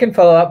 so people can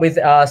follow up with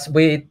us.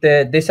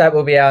 This app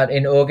will be out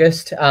in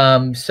August.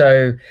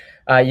 So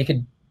you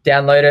could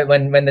download it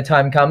when the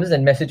time comes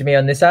and message me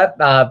on this app.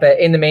 But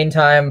in the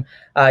meantime,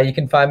 you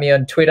can find me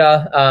on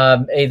Twitter,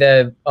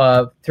 either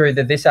through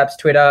the This App's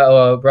Twitter,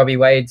 or Robbie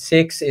Wade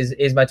 6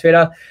 is my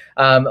Twitter.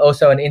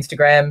 Also on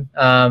Instagram,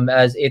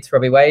 as It's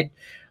Robbie Wade.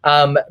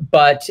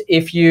 But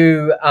if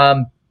you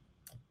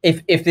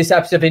if this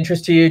app's of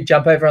interest to you,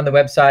 jump over on the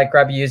website,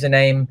 grab a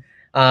username.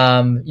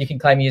 You can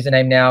claim a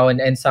username now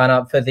and sign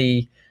up for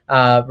the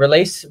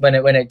release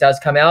when it does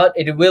come out.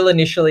 It will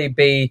initially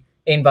be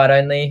invite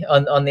only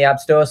on the App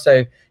Store,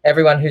 so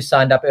everyone who's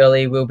signed up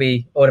early will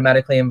be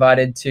automatically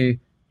invited to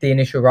the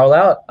initial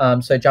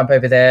rollout. So jump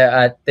over there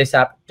at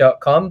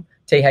thisapp.com,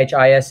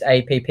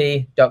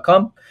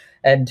 thisapp.com,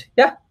 and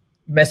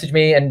message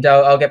me and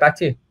I'll get back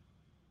to you.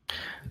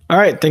 All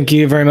right. Thank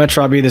you very much,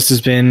 Robbie. This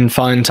has been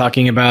fun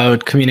talking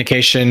about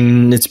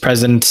communication, its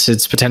present,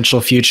 its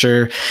potential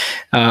future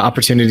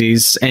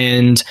opportunities.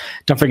 And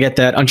don't forget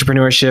that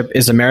entrepreneurship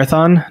is a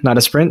marathon, not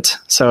a sprint.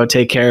 So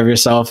take care of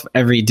yourself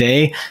every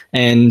day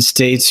and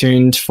stay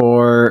tuned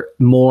for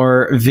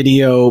more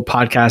video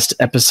podcast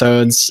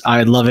episodes.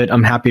 I love it.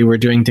 I'm happy we're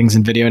doing things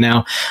in video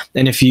now.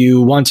 And if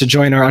you want to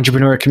join our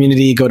entrepreneur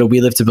community, go to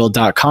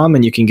welivetobuild.com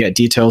and you can get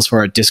details for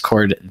our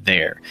Discord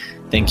there.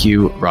 Thank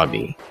you,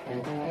 Robbie.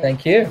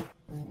 Thank you.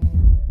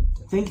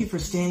 Thank you for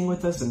staying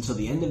with us until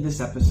the end of this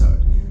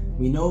episode.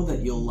 We know that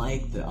you'll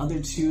like the other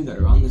two that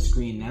are on the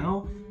screen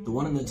now. The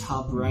one on the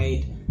top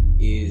right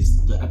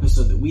is the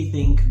episode that we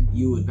think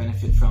you would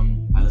benefit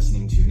from by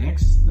listening to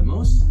next the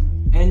most.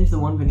 And the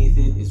one beneath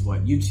it is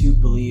what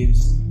YouTube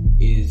believes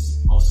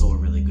is also a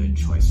really good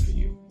choice for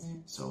you.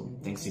 So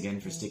thanks again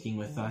for sticking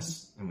with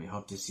us, and we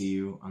hope to see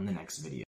you on the next video.